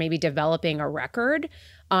place where maybe developing a record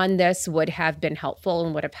on this would have been helpful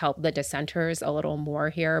and would have helped the dissenters a little more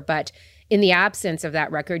here. But in the absence of that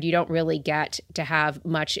record, you don't really get to have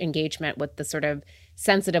much engagement with the sort of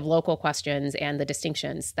sensitive local questions and the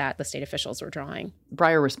distinctions that the state officials were drawing.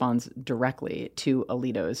 Breyer responds directly to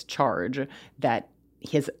Alito's charge that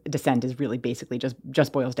his dissent is really basically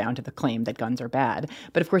just boils down to the claim that guns are bad.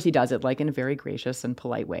 But of course, he does it like in a very gracious and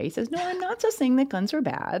polite way. He says, no, I'm not just saying that guns are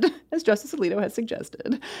bad, as Justice Alito has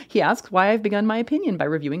suggested. He asks why I've begun my opinion by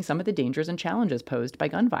reviewing some of the dangers and challenges posed by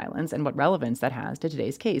gun violence and what relevance that has to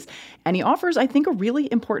today's case. And he offers, I think, a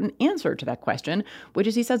really important answer to that question, which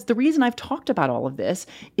is he says, the reason I've talked about all of this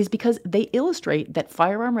is because they illustrate that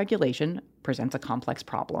firearm regulation presents a complex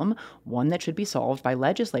problem, one that should be solved by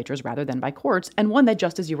legislatures rather than by courts, and one that,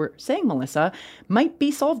 just as you were saying, Melissa, might be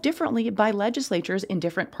solved differently by legislatures in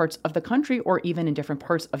different parts of the country or even in different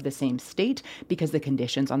parts of the same state because the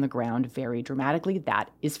conditions on the ground vary dramatically. That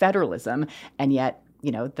is federalism. And yet,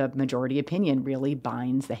 the majority opinion really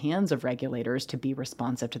binds the hands of regulators to be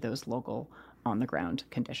responsive to those local on-the-ground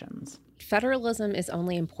conditions. Federalism is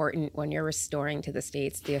only important when you're restoring to the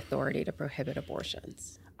states the authority to prohibit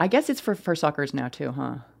abortions. I guess it's for suckers now too,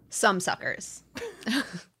 huh? Some suckers.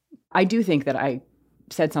 I do think that I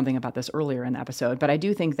said something about this earlier in the episode, but I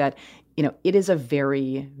do think that, it is a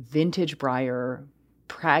very vintage Breyer,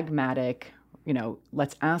 pragmatic,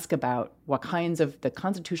 let's ask about what kinds of the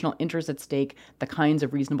constitutional interests at stake, the kinds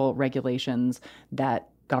of reasonable regulations that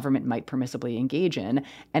government might permissibly engage in.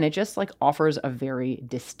 And it just offers a very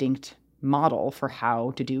distinct model for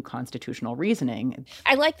how to do constitutional reasoning.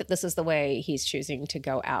 I like that this is the way he's choosing to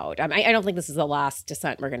go out. I don't think this is the last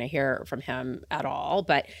dissent we're going to hear from him at all,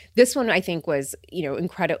 but this one I think was,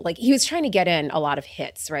 incredible. He was trying to get in a lot of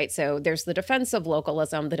hits, right? So there's the defense of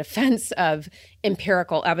localism, the defense of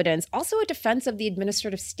empirical evidence, also a defense of the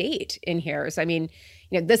administrative state in here. So,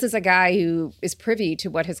 this is a guy who is privy to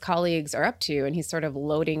what his colleagues are up to, and he's sort of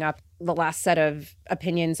loading up the last set of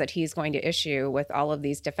opinions that he's going to issue with all of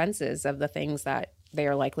these defenses of the things that they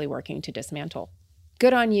are likely working to dismantle.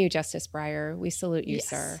 Good on you, Justice Breyer. We salute you,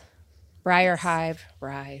 sir. Breyer Hive,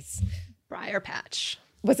 rise. Breyer Patch.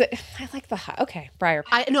 Was it? I like the hive. Okay, Breyer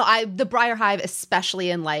Patch. The Breyer Hive,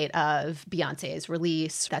 especially in light of Beyonce's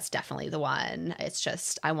release, that's definitely the one. It's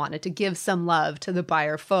just, I wanted to give some love to the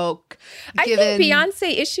Breyer folk. I think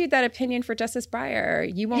Beyonce issued that opinion for Justice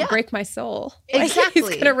Breyer. You won't break my soul. Exactly. He's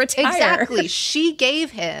going to retire. Exactly. She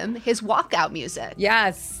gave him his walkout music.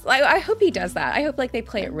 Yes. I hope he does that. I hope they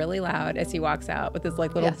play it really loud as he walks out with his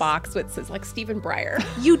little box with says Stephen Breyer.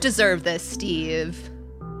 You deserve this, Steve.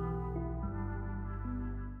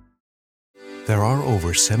 There are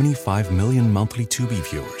over 75 million monthly Tubi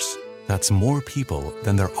viewers. That's more people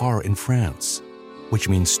than there are in France, which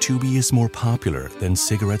means Tubi is more popular than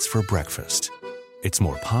cigarettes for breakfast. It's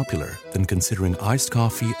more popular than considering iced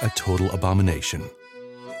coffee a total abomination.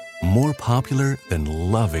 More popular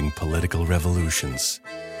than loving political revolutions.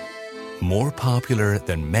 More popular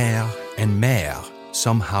than mère and mère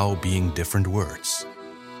somehow being different words.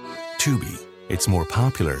 Tubi, it's more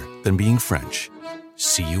popular than being French.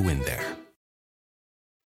 See you in there.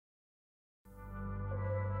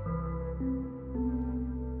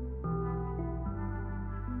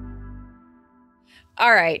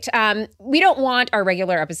 All right. We don't want our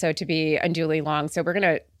regular episode to be unduly long, so we're going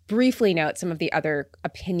to briefly note some of the other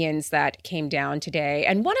opinions that came down today.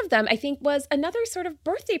 And one of them, I think, was another sort of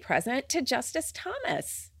birthday present to Justice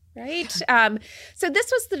Thomas. Right. So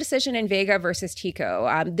this was the decision in Vega versus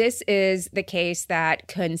Tico. This is the case that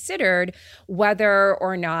considered whether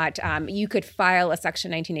or not you could file a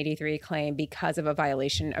Section 1983 claim because of a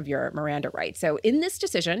violation of your Miranda rights. So in this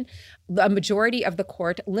decision, the majority of the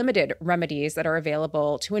court limited remedies that are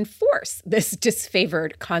available to enforce this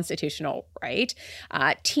disfavored constitutional right,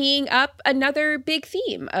 teeing up another big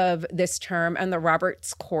theme of this term and the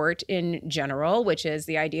Roberts Court in general, which is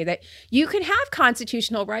the idea that you can have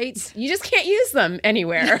constitutional rights. You just can't use them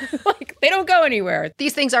anywhere. They don't go anywhere.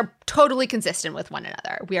 These things are totally consistent with one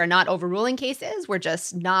another. We are not overruling cases. We're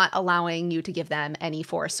just not allowing you to give them any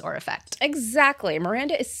force or effect. Exactly.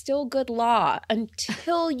 Miranda is still good law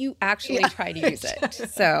until you actually try to use it.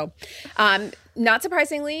 So, not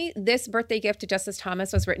surprisingly, this birthday gift to Justice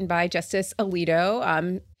Thomas was written by Justice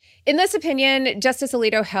Alito. In this opinion, Justice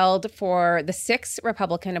Alito held for the 6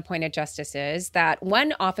 Republican-appointed justices that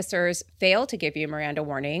when officers fail to give you Miranda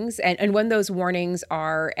warnings, and when those warnings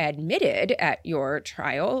are admitted at your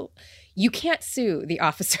trial, you can't sue the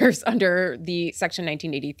officers under the Section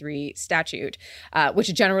 1983 statute,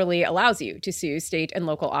 which generally allows you to sue state and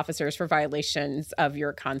local officers for violations of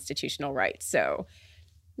your constitutional rights. So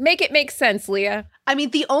make it make sense, Leah. I mean,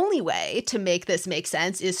 the only way to make this make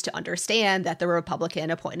sense is to understand that the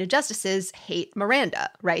Republican-appointed justices hate Miranda,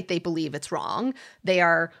 right? They believe it's wrong. They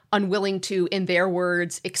are unwilling to, in their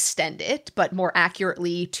words, extend it, but more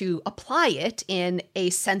accurately to apply it in a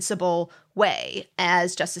sensible way.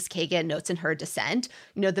 As Justice Kagan notes in her dissent,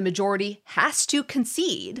 the majority has to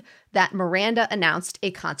concede that Miranda announced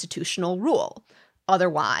a constitutional rule.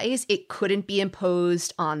 Otherwise, it couldn't be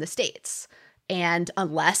imposed on the states. And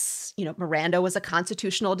unless, Miranda was a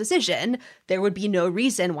constitutional decision, there would be no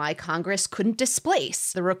reason why Congress couldn't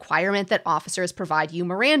displace the requirement that officers provide you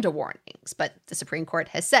Miranda warnings. But the Supreme Court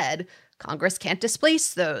has said Congress can't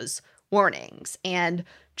displace those warnings. And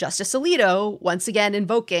Justice Alito, once again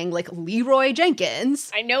invoking Leroy Jenkins.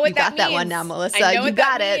 I know what that means. You got that one now, Melissa. I know what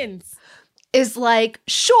that means. Is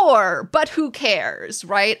sure, but who cares,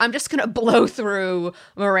 right? I'm just going to blow through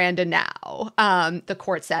Miranda now. The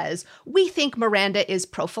court says, we think Miranda is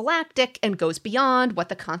prophylactic and goes beyond what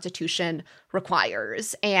the Constitution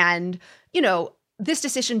requires. And, this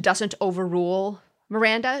decision doesn't overrule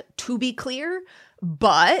Miranda, to be clear,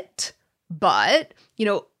 but,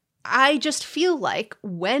 I just feel like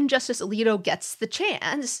when Justice Alito gets the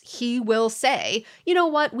chance, he will say, you know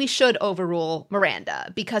what, we should overrule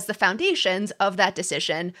Miranda because the foundations of that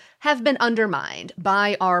decision have been undermined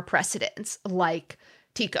by our precedents like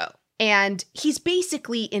Tico. And he's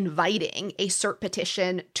basically inviting a cert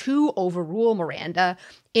petition to overrule Miranda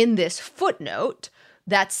in this footnote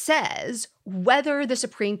that says whether the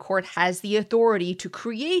Supreme Court has the authority to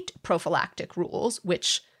create prophylactic rules,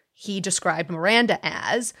 which he described Miranda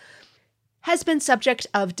as, has been subject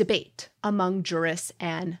of debate among jurists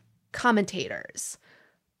and commentators.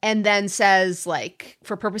 And then says,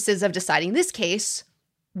 for purposes of deciding this case,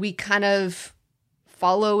 we kind of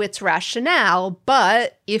follow its rationale,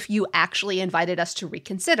 but if you actually invited us to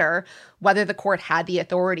reconsider whether the court had the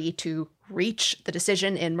authority to reach the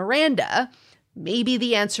decision in Miranda, maybe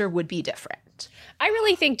the answer would be different. I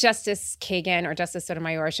really think Justice Kagan or Justice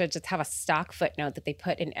Sotomayor should just have a stock footnote that they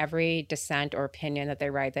put in every dissent or opinion that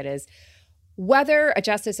they write that is, whether a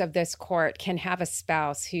justice of this court can have a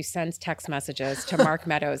spouse who sends text messages to Mark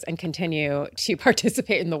Meadows and continue to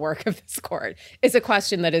participate in the work of this court is a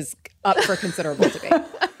question that is up for considerable debate.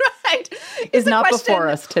 Right. Is not before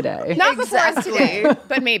us today. Not before us today,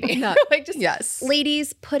 but maybe. Yes.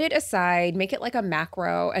 Ladies, put it aside, make it like a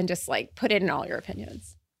macro and just put it in all your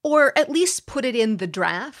opinions. Or at least put it in the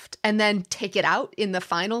draft and then take it out in the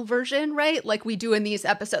final version, right? Like we do in these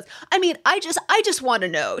episodes. I mean, I just want to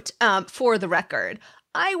note, for the record,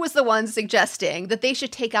 I was the one suggesting that they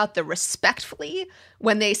should take out the respectfully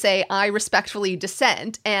when they say, I respectfully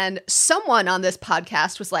dissent. And someone on this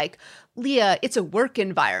podcast was like, Leah, it's a work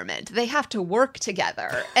environment. They have to work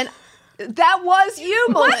together. And that was you,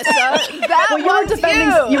 Melissa. That was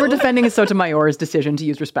you. You were defending Sotomayor's decision to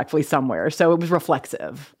use respectfully somewhere, so it was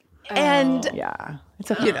reflexive. And yeah,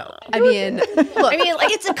 it's look,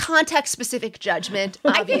 it's a context-specific judgment.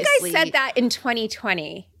 Obviously. I think I said that in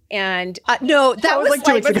 2020, and no, that was like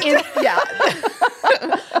 2 weeks ago. Yeah.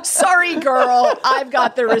 Sorry, girl. I've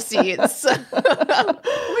got the receipts. I'm gonna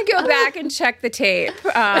go back and check the tape.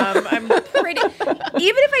 I'm pretty.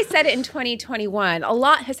 Even if I said it in 2021, a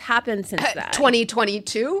lot has happened since then.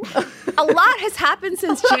 2022. A lot has happened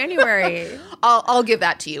since January. I'll give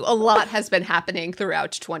that to you. A lot has been happening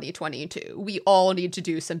throughout 2022. We all need to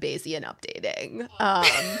do some Bayesian updating.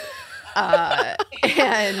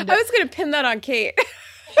 And I was gonna pin that on Kate.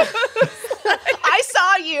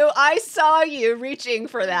 I saw you reaching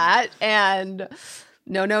for that, and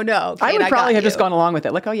no. Kate, I would probably have just gone along with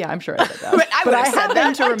it. Like, oh yeah, I'm sure I said that. but I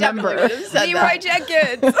happen to remember. Leroy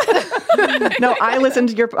Jenkins. No, I listened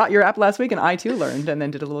to your app last week, and I too learned, and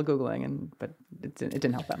then did a little Googling, but it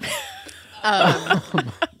didn't help that much.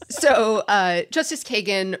 So Justice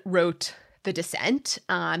Kagan wrote the dissent,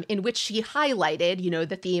 in which she highlighted,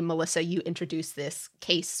 the theme, Melissa, you introduced this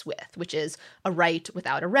case with, which is a right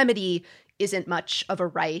without a remedy isn't much of a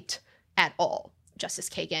right at all. Justice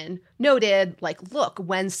Kagan noted, look,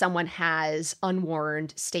 when someone has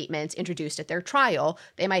unwarned statements introduced at their trial,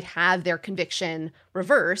 they might have their conviction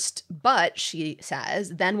reversed, but she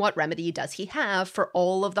says, then what remedy does he have for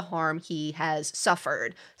all of the harm he has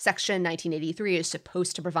suffered? Section 1983 is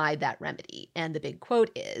supposed to provide that remedy. And the big quote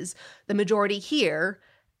is, the majority here,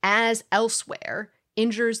 as elsewhere,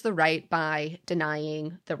 injures the right by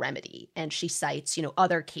denying the remedy. And she cites,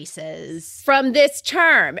 other cases. From this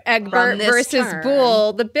term, Egbert versus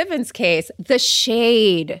Boole, the Bivens case, the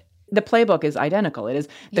shade. The playbook is identical. It is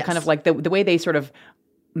the kind of the way they sort of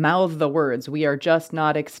mouth the words, we are just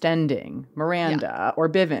not extending Miranda or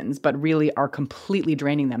Bivens, but really are completely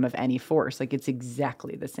draining them of any force. It's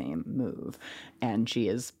exactly the same move. And she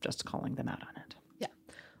is just calling them out on it. Yeah.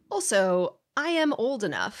 Also, I am old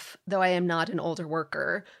enough, though I am not an older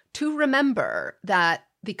worker, to remember that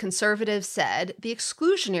the conservatives said the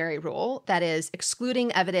exclusionary rule, that is,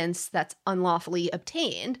 excluding evidence that's unlawfully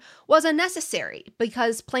obtained, was unnecessary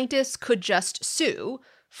because plaintiffs could just sue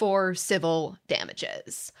for civil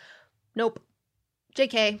damages. Nope.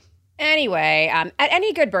 JK. Anyway, at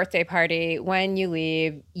any good birthday party, when you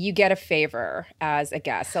leave, you get a favor as a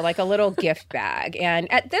guest, so like a little gift bag.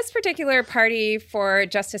 And at this particular party for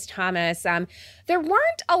Justice Thomas, there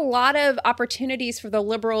weren't a lot of opportunities for the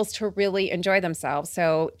liberals to really enjoy themselves.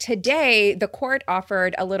 So today, the court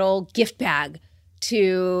offered a little gift bag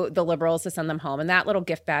to the liberals to send them home. And that little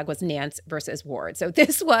gift bag was Nance versus Ward. So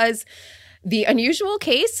this was the unusual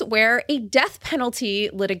case where a death penalty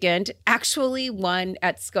litigant actually won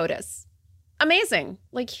at SCOTUS. Amazing.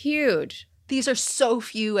 Like, huge. These are so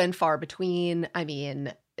few and far between. I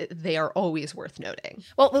mean, they are always worth noting.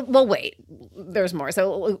 Well, wait. There's more.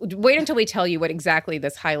 So wait until we tell you what exactly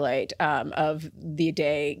this highlight of the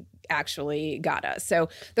day actually got us. So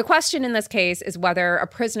the question in this case is whether a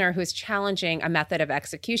prisoner who's challenging a method of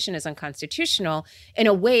execution is unconstitutional in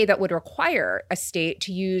a way that would require a state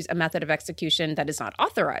to use a method of execution that is not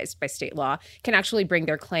authorized by state law can actually bring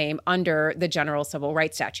their claim under the General Civil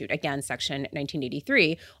Rights Statute, again, Section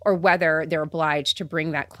 1983, or whether they're obliged to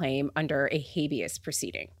bring that claim under a habeas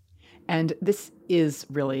proceeding. And this is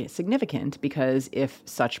really significant because if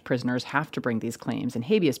such prisoners have to bring these claims in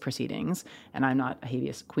habeas proceedings, and I'm not a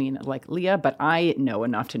habeas queen like Leah, but I know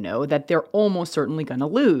enough to know that they're almost certainly going to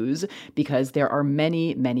lose because there are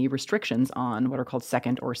many, many restrictions on what are called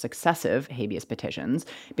second or successive habeas petitions.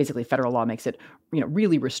 Basically, federal law makes it,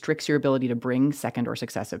 really restricts your ability to bring second or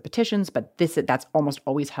successive petitions, but that's almost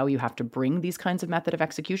always how you have to bring these kinds of method of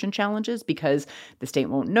execution challenges because the state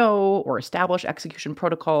won't know or establish execution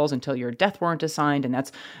protocols until your death warrant is signed, and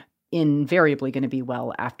that's invariably going to be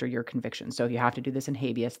well after your conviction. So if you have to do this in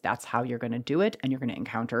habeas, that's how you're going to do it, and you're going to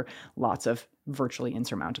encounter lots of virtually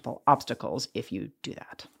insurmountable obstacles if you do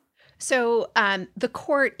that. So the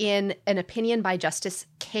court, in an opinion by Justice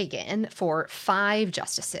Kagan for 5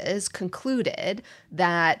 justices, concluded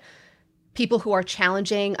that people who are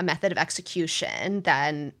challenging a method of execution,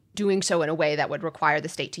 then doing so in a way that would require the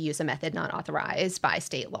state to use a method not authorized by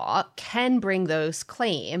state law, can bring those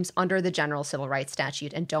claims under the General Civil Rights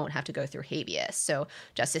Statute and don't have to go through habeas. So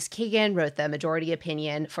Justice Kagan wrote the majority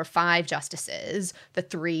opinion for 5 justices, the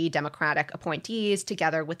 3 Democratic appointees,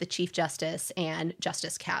 together with the Chief Justice and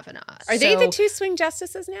Justice Kavanaugh. Are they the 2 swing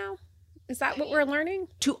justices now? Is that what we're learning?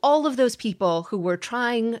 To all of those people who were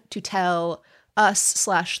trying to tell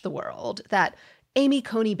us/the world that Amy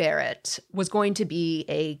Coney Barrett was going to be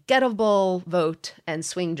a gettable vote and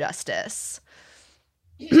swing justice.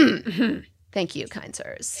 Thank you, kind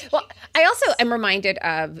sirs. Well, I also am reminded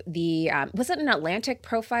of the, was it an Atlantic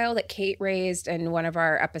profile that Kate raised in one of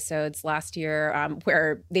our episodes last year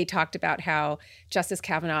where they talked about how Justice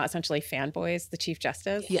Kavanaugh essentially fanboys the Chief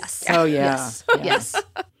Justice? Yes. Oh, yeah. Yes.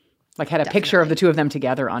 Like had a picture of the 2 of them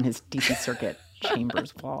together on his DC Circuit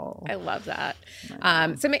chambers wall. I love that.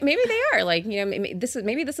 So maybe they are like, maybe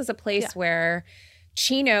this is a place where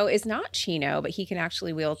Chino is not Chino, but he can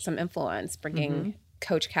actually wield some influence, bringing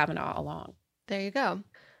Coach Kavanaugh along. There you go.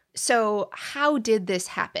 So how did this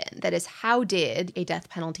happen? That is, how did a death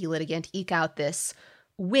penalty litigant eke out this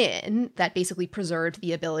win that basically preserved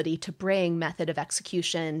the ability to bring method of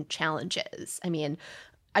execution challenges? I mean,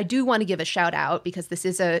 I do want to give a shout out because this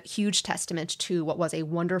is a huge testament to what was a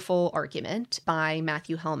wonderful argument by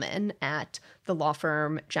Matthew Hellman at the law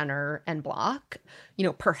firm Jenner and Block.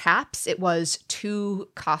 Perhaps it was too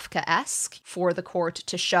Kafkaesque for the court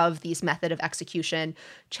to shove these method of execution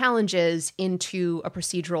challenges into a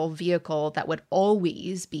procedural vehicle that would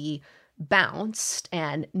always be bounced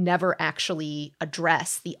and never actually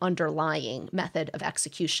address the underlying method of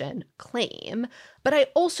execution claim. But I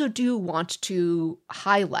also do want to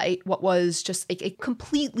highlight what was just a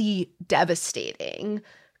completely devastating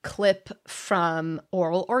clip from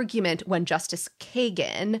oral argument when Justice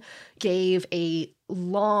Kagan gave a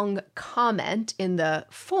long comment in the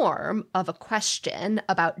form of a question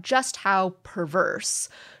about just how perverse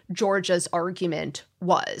Georgia's argument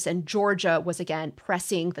was. And Georgia was again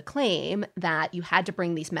pressing the claim that you had to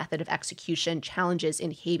bring these method of execution challenges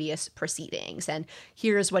in habeas proceedings. And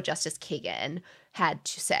here's what Justice Kagan had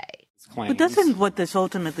to say. But doesn't what this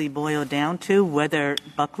ultimately boil down to whether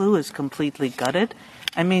Bucklew is completely gutted?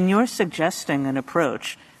 I mean, you're suggesting an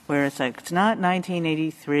approach where it's like, it's not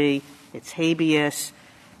 1983, it's habeas.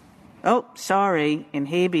 Oh, sorry, in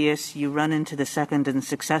habeas, you run into the second and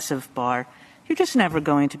successive bar. You're just never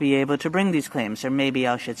going to be able to bring these claims, or maybe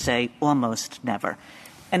I should say almost never.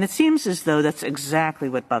 And it seems as though that's exactly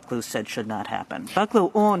what Bucklew said should not happen.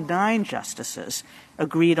 Bucklew, all 9 justices,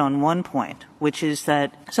 agreed on one point, which is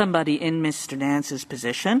that somebody in Mr. Nance's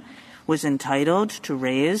position was entitled to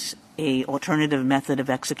raise a alternative method of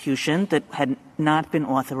execution that had not been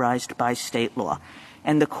authorized by state law.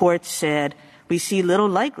 And the court said, we see little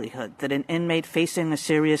likelihood that an inmate facing a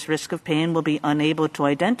serious risk of pain will be unable to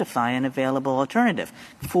identify an available alternative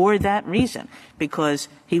for that reason, because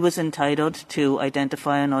he was entitled to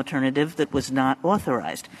identify an alternative that was not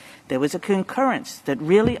authorized. There was a concurrence that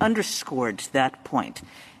really underscored that point.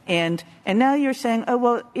 And now you're saying, oh,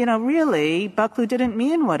 well, really, Bucklew didn't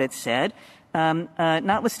mean what it said,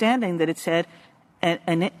 notwithstanding that it said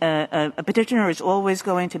a petitioner is always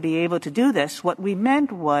going to be able to do this. What we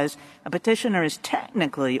meant was a petitioner is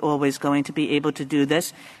technically always going to be able to do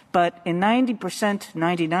this, but in 90%,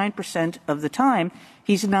 99% of the time,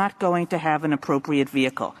 he's not going to have an appropriate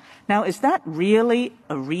vehicle. Now, is that really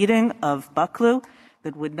a reading of Bucklew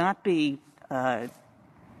that would not be,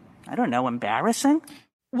 embarrassing?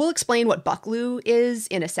 We'll explain what Bucklew is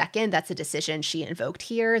in a second. That's a decision she invoked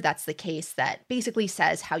here. That's the case that basically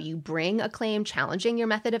says how you bring a claim challenging your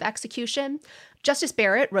method of execution. Justice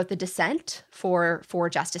Barrett wrote the dissent for 4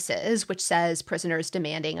 justices, which says prisoners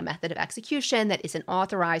demanding a method of execution that isn't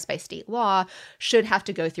authorized by state law should have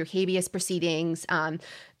to go through habeas proceedings.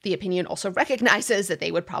 The opinion also recognizes that they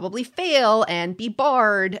would probably fail and be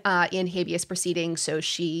barred in habeas proceedings. So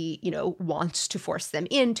she, wants to force them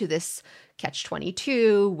into this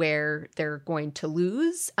catch-22 where they're going to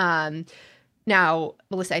lose. Now,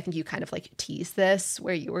 Melissa, I think you kind of teased this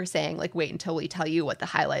where you were saying wait until we tell you what the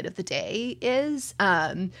highlight of the day is.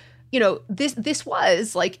 This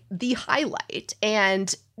was the highlight.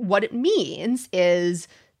 And what it means is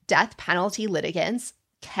death penalty litigants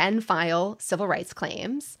can file civil rights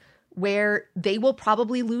claims where they will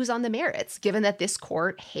probably lose on the merits, given that this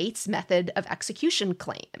court hates method of execution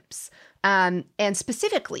claims. And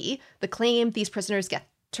specifically, the claim these prisoners get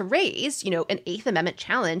to raise, an Eighth Amendment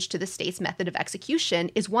challenge to the state's method of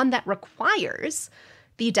execution, is one that requires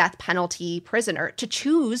the death penalty prisoner to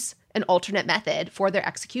choose an alternate method for their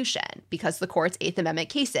execution, because the court's Eighth Amendment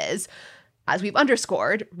cases, as we've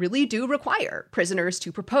underscored, really do require prisoners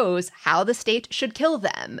to propose how the state should kill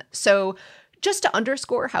them. So just to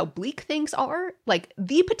underscore how bleak things are,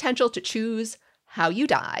 the potential to choose how you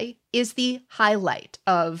die is the highlight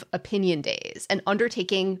of opinion days, and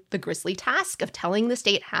undertaking the grisly task of telling the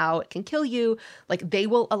state how it can kill you. They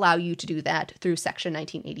will allow you to do that through Section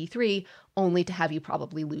 1983, only to have you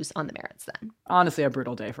probably lose on the merits then. Honestly, a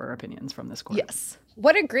brutal day for opinions from this court. Yes.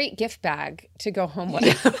 What a great gift bag to go home with.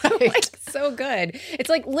 Yeah, right. So good. It's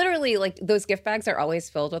literally those gift bags are always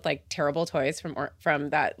filled with terrible toys from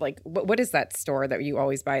that what is that store that you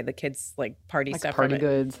always buy the kids party stuff party from?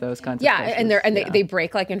 Goods, those kinds of places. And they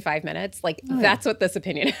break in 5 minutes. That's what this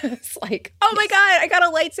opinion is. Oh my God, I got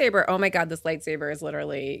a lightsaber. Oh my God, this lightsaber is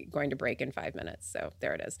literally going to break in 5 minutes. So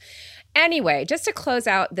there it is. Anyway, just to close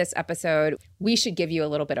out this episode, we should give you a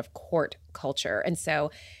little bit of court culture. And so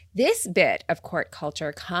this bit of court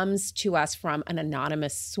culture comes to us from an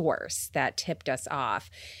anonymous source that tipped us off.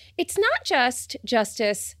 It's not just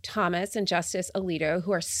Justice Thomas and Justice Alito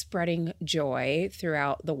who are spreading joy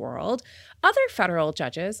throughout the world. Other federal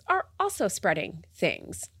judges are also spreading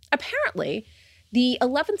things. Apparently, the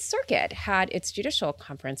 11th Circuit had its judicial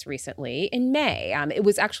conference recently in May. It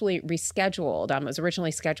was actually rescheduled. It was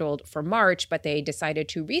originally scheduled for March, but they decided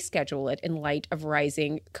to reschedule it in light of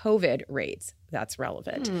rising COVID rates. That's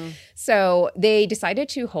relevant. So they decided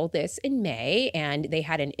to hold this in May, and they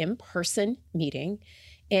had an in-person meeting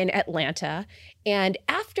in Atlanta. And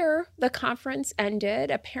after the conference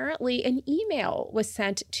ended, apparently an email was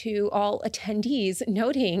sent to all attendees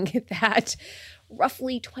noting that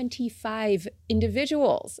roughly 25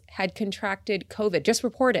 individuals had contracted COVID, just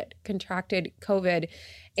reported contracted COVID,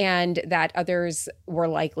 and that others were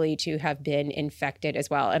likely to have been infected as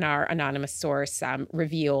well. And our anonymous source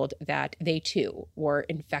revealed that they too were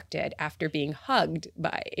infected after being hugged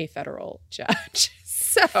by a federal judge.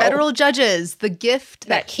 So, federal judges, the gift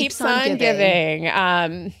that keeps on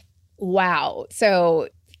giving. Wow. So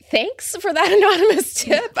thanks for that anonymous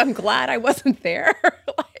tip. I'm glad I wasn't there.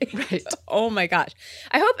 Right. Oh my gosh.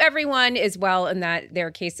 I hope everyone is well and that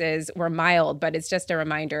their cases were mild, but it's just a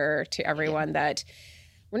reminder to everyone that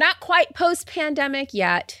we're not quite post-pandemic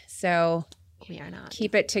yet. So we are not.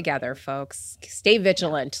 Keep it together, folks. Stay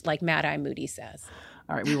vigilant, like Mad Eye Moody says.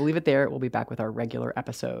 All right, we will leave it there. We'll be back with our regular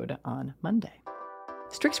episode on Monday.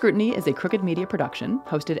 Strict Scrutiny is a Crooked Media production,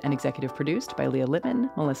 hosted and executive produced by Leah Lippman,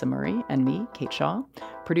 Melissa Murray, and me, Kate Shaw.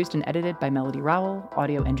 Produced and edited by Melody Rowell,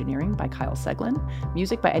 audio engineering by Kyle Seglin,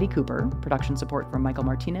 music by Eddie Cooper, production support from Michael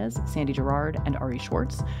Martinez, Sandy Gerard, and Ari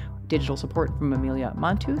Schwartz, digital support from Amelia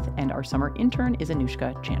Montooth, and our summer intern is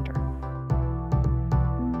Anushka Chanter.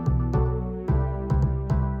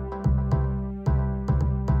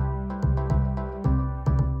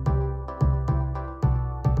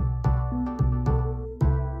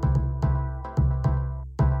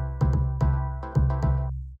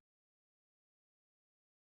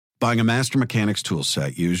 Buying a Master Mechanics tool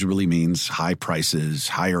set usually means high prices,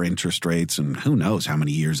 higher interest rates, and who knows how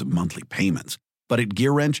many years of monthly payments. But at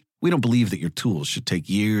GearWrench, we don't believe that your tools should take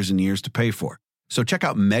years and years to pay for. So check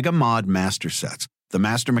out Mega Mod Master Sets, the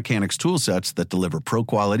Master Mechanics tool sets that deliver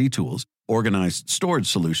pro-quality tools, organized storage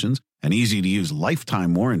solutions, an easy-to-use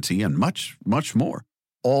lifetime warranty, and much, much more.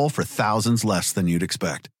 All for thousands less than you'd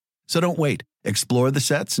expect. So don't wait. Explore the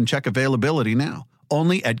sets and check availability now.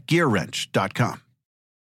 Only at GearWrench.com.